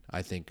Coleman,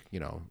 I think,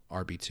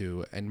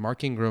 RB2. And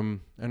Mark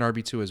Ingram, an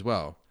RB2 as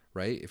well,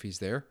 right, if he's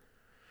there.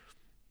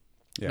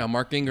 Yeah. Now,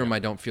 Mark Ingram, I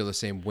don't feel the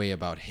same way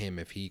about him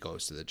if he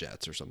goes to the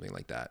Jets or something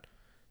like that.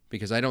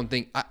 Because I don't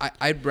think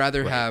I'd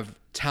rather have,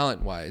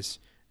 talent-wise,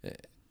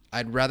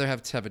 I'd rather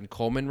have Tevin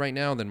Coleman right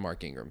now than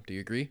Mark Ingram. Do you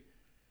agree?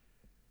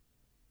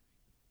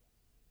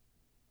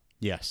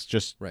 Yes,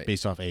 just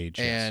based off age.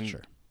 And, yes,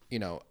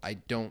 sure. I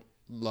don't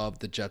love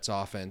the Jets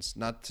offense.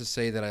 Not to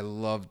say that I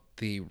love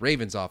the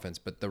Ravens offense,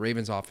 but the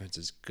Ravens offense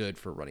is good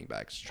for running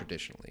backs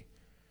traditionally.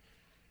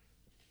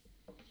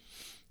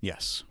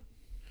 Yes.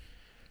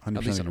 100%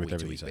 at least on a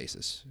week-to-week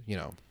basis,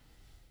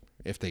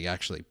 if they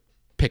actually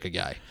pick a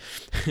guy.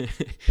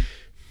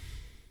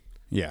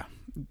 Yeah.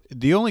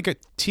 The only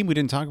team we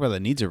didn't talk about that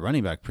needs a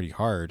running back pretty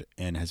hard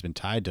and has been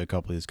tied to a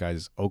couple of these guys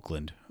is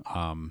Oakland.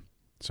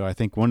 So I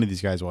think one of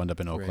these guys will end up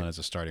in Oakland as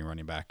a starting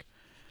running back.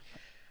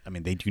 I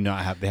mean, they have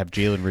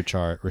Jalen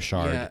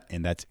Richard,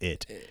 and that's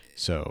it.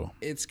 So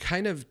it's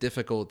kind of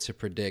difficult to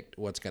predict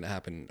what's going to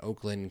happen in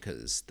Oakland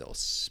because they'll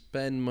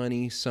spend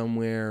money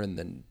somewhere and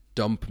then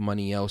dump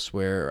money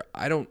elsewhere.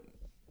 I don't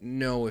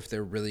know if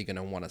they're really going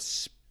to want to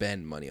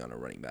spend money on a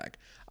running back.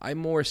 I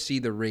more see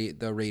the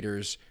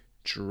Raiders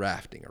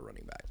drafting a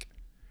running back.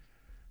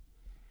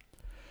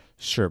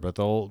 Sure, but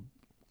they'll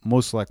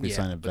most likely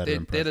sign a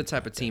veteran. They're the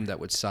type of team that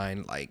would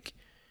sign like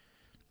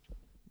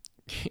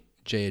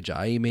Jay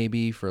Ajayi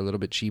maybe for a little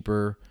bit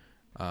cheaper,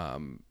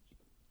 and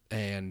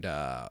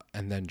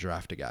then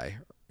draft a guy,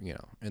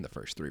 in the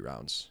first 3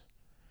 rounds.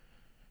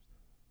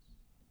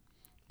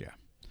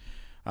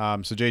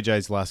 Yeah. So Jay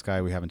Ajayi's the last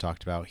guy we haven't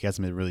talked about. He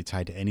hasn't been really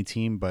tied to any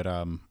team, but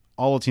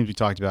all the teams we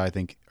talked about, I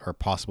think, are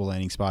possible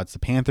landing spots. The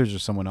Panthers or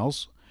someone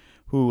else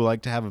who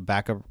like to have a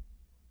backup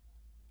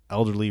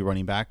elderly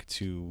running back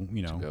to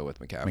go with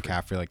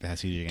McCaffrey like the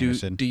CJ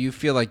Anderson. Do you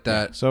feel like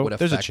that would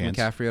affect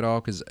McCaffrey at all?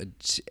 Because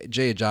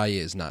Jay Ajayi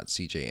is not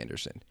CJ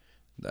Anderson.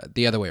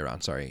 The other way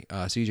around, sorry.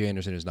 CJ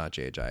Anderson is not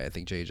Jay Ajayi. I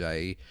think Jay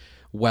Ajayi,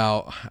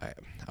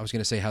 I was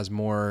going to say has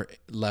more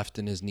left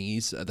in his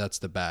knees.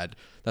 That's a bad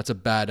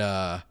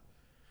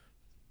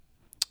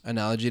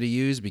analogy to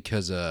use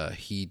because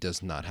he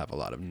does not have a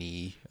lot of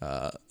knee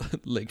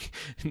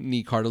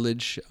knee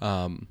cartilage.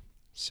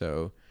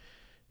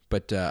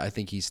 But I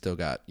think he's still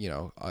got,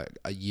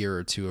 a year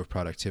or 2 of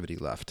productivity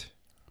left.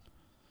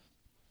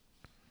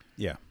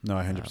 Yeah. No,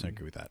 I 100%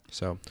 agree with that.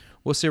 So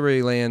we'll see where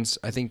he lands.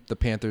 I think the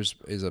Panthers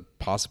is a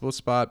possible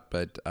spot,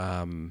 but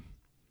I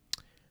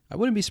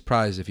wouldn't be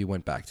surprised if he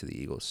went back to the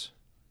Eagles.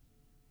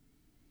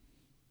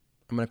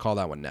 I'm going to call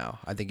that one now.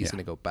 I think he's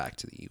going to go back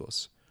to the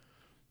Eagles.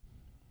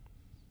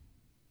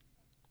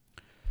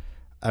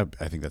 I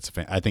think that's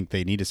I think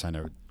they need to sign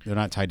they're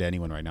not tied to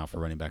anyone right now for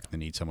running back. They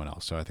need someone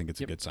else. So I think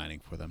it's a good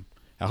signing for them.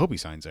 I hope he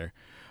signs there.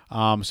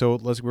 So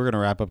we're going to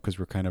wrap up because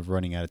we're kind of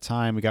running out of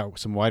time. We got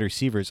some wide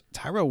receivers.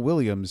 Tyrell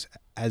Williams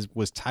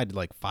was tied to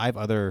like 5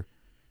 other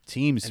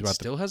teams and throughout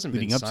still hasn't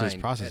leading been up to this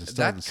process.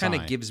 That kind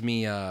of gives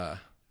me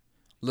a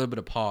little bit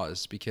of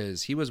pause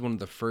because he was one of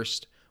the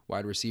first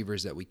wide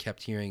receivers that we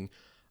kept hearing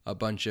a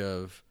bunch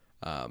of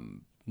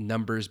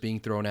numbers being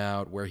thrown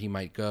out, where he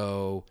might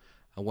go,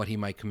 what he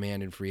might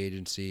command in free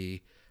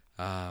agency.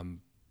 And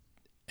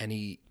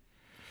he.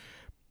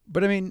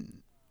 But I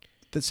mean,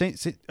 the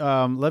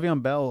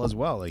Le'Veon Bell as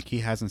well. Like he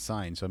hasn't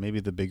signed, so maybe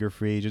the bigger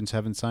free agents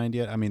haven't signed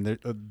yet. I mean,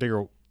 the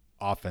bigger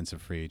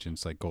offensive free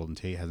agents like Golden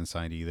Tate hasn't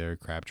signed either.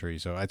 Crabtree,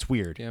 so it's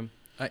weird. Yeah,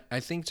 I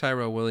think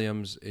Tyrell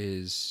Williams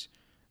is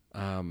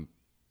an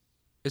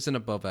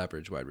above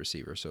average wide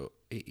receiver. So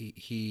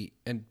he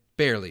and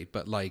barely,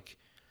 but like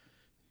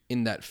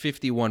in that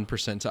 51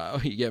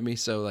 percentile. You get me?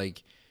 So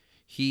like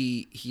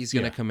he's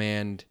gonna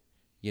command,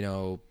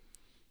 $12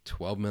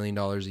 million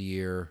a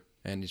year.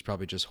 And he's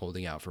probably just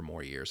holding out for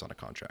more years on a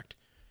contract.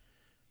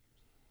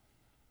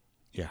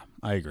 Yeah,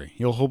 I agree.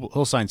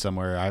 He'll sign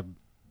somewhere.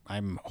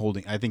 I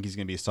think he's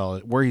going to be a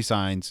solid. Where he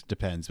signs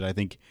depends, but I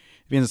think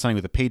if he ends up signing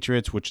with the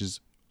Patriots, which is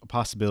a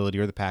possibility,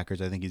 or the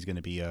Packers, I think he's going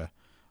to be a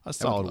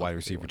solid wide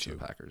receiver too. The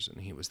Packers, and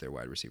he was their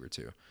wide receiver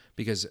too,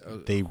 because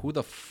they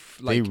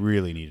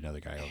really need another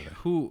guy over there.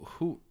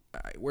 Who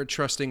we're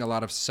trusting a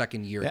lot of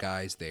second year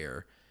guys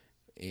there.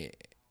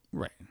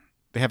 Right.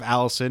 They have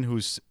Allison,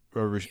 who's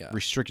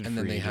restricted and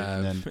then free they agent,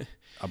 have and then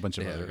a bunch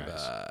of other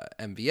guys.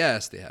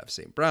 MVS, they have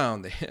St.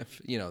 Brown, they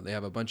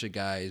have a bunch of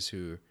guys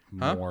who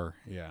more,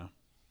 They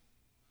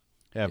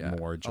have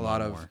more. A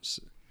lot of more.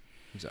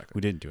 Exactly. We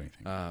didn't do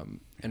anything.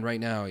 And right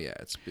now,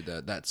 it's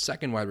that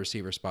second wide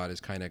receiver spot is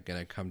kind of going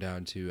to come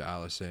down to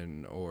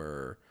Allison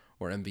or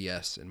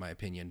MVS, in my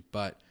opinion.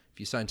 But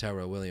if you sign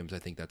Tyrell Williams, I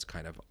think that's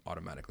kind of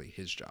automatically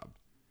his job.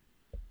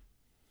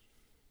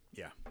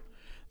 Yeah.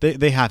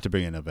 They have to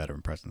bring in a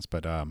veteran presence,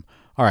 but all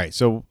right.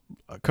 So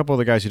a couple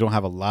other guys who don't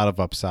have a lot of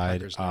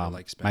upside.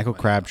 Michael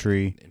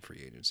Crabtree in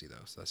free agency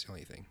though, so that's the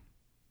only thing.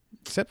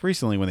 Except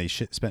recently when they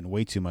spent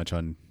way too much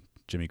on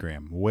Jimmy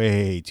Graham,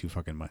 way too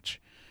fucking much.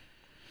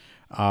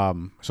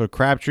 So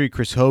Crabtree,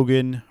 Chris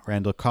Hogan,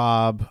 Randall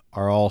Cobb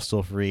are all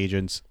still free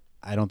agents.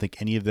 I don't think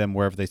any of them,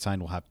 wherever they sign,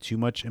 will have too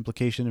much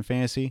implication in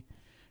fantasy.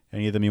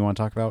 Any of them you want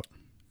to talk about?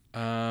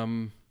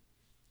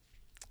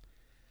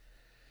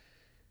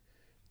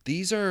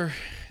 These are,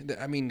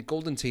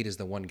 Golden Tate is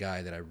the one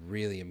guy that I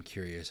really am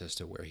curious as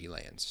to where he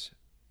lands,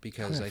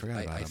 because I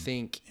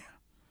think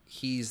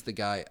he's the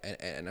guy,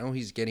 and I know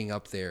he's getting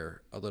up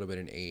there a little bit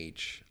in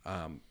age,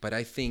 but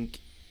I think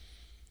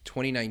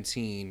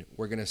 2019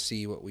 we're going to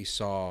see what we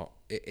saw,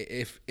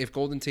 if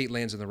Golden Tate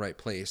lands in the right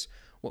place,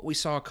 what we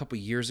saw a couple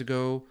years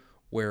ago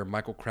where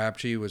Michael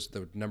Crabtree was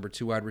the number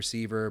 2 wide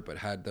receiver but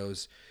had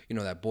those,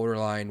 that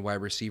borderline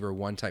wide receiver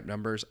 1 type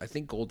numbers. I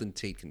think Golden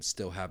Tate can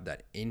still have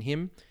that in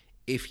him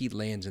if he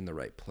lands in the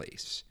right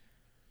place.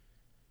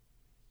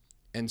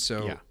 And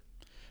so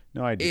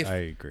I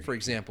agree. For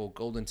example,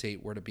 Golden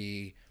Tate were to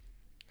be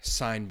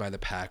signed by the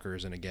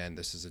Packers, and again,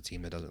 this is a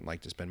team that doesn't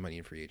like to spend money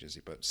in free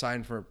agency, but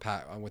signed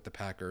with the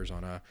Packers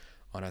on a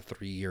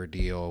 3-year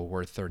deal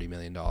worth $30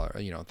 million,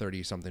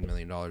 30-something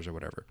million dollars or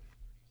whatever.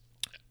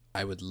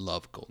 I would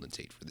love Golden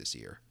Tate for this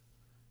year.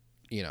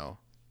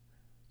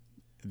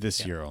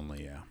 This year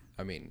only, yeah.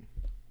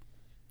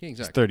 Yeah,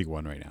 exactly. He's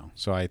 31 right now,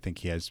 so I think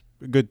he has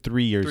a good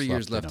 3 years. 3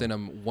 years left in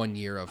him. 1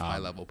 year of high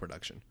level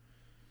production.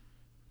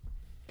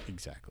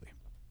 Exactly.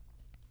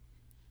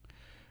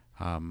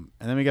 And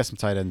then we got some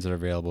tight ends that are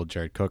available: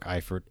 Jared Cook,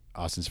 Eifert,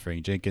 Austin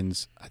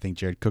Seferian-Jenkins. I think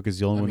Jared Cook is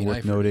the only one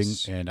worth noting,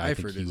 and I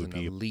think he would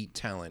be an elite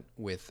talent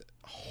with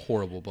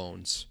horrible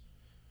bones.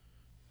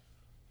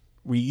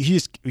 You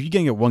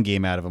can get 1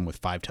 game out of him with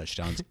 5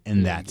 touchdowns,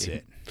 and that's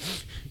it.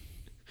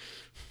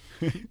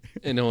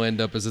 And he'll end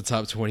up as a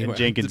top 20. And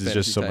Jenkins is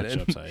just so much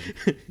upside.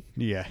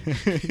 Yeah,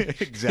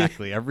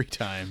 exactly. Every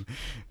time,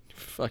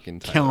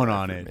 fucking count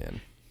on it, man.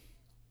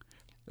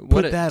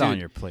 Put that on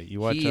your plate.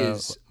 You watch. He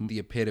is the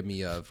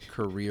epitome of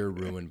career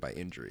ruined by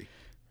injury.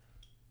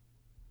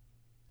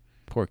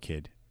 Poor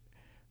kid.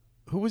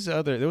 Who was the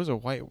other? There was a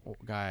white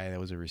guy that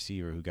was a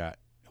receiver who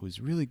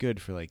was really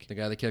good for like the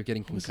guy that kept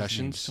getting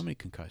concussions. So many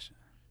concussions.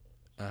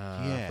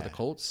 For the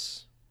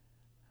Colts.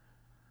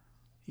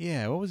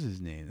 Yeah, what was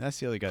his name? That's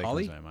the other guy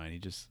Collie? that comes to my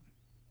mind.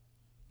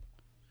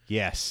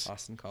 Yes.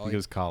 Austin Collie. I think it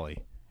was Collie.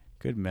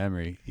 Good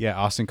memory. Yeah,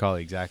 Austin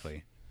Collie,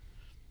 exactly.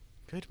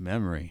 Good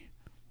memory.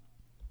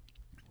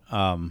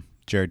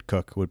 Jared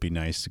Cook would be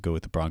nice to go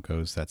with the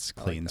Broncos. That's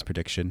Clayton's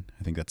prediction.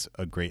 I think that's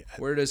a great.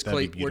 Where does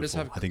Clayton? Where does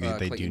I think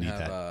they do need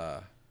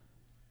that.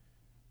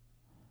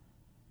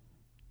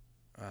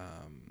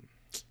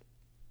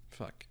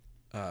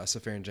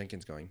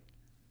 Seferian-Jenkins going.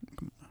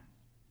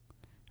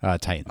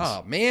 Titans.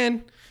 Oh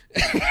man!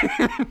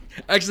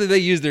 Actually, they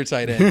use their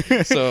tight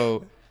end,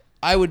 so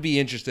I would be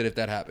interested if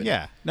that happened.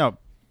 Yeah. No.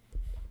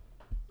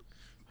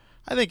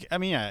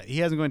 He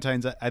hasn't gone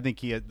Titans. I think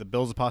the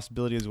Bills a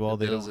possibility as well.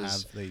 The Bills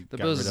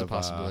is a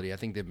possibility. I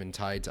think they've been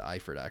tied to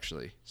Eifert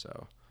actually.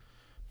 So.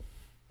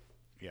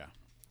 Yeah.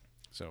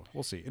 So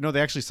we'll see. No,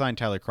 they actually signed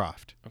Tyler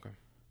Kroft. Okay.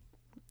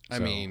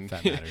 So,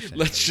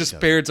 let's just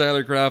pair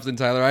Tyler Kroft and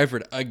Tyler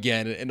Eifert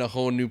again in a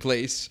whole new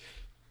place.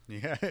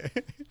 Yeah.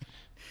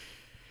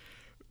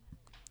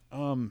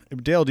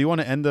 Dale, do you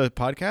want to end the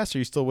podcast? Are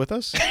you still with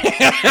us?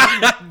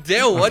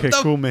 Dale, what the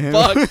cool, man.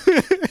 fuck?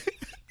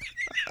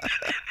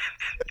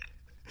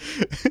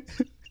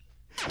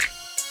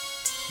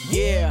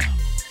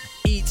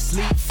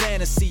 Sleep,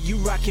 Fantasy, you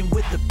rockin'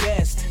 with the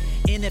best.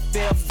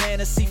 NFL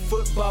Fantasy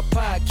Football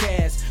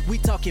Podcast. We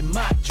talking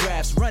mock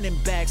drafts, running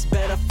backs,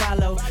 better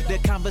follow the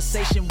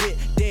conversation with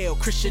Dale,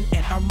 Christian,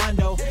 and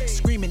Armando.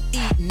 Screaming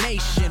Eat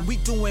Nation, we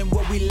doing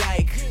what we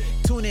like.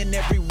 Tune in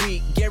every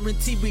week,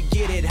 guarantee we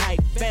get it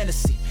hype.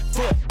 Fantasy,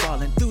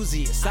 football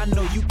enthusiasts, I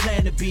know you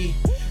plan to be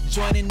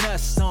joining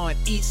us on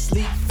Eat,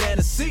 Sleep,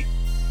 Fantasy.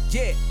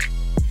 Yeah,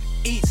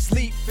 Eat,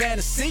 Sleep,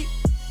 Fantasy.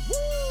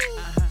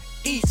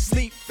 Eat,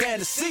 Sleep,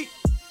 Fantasy.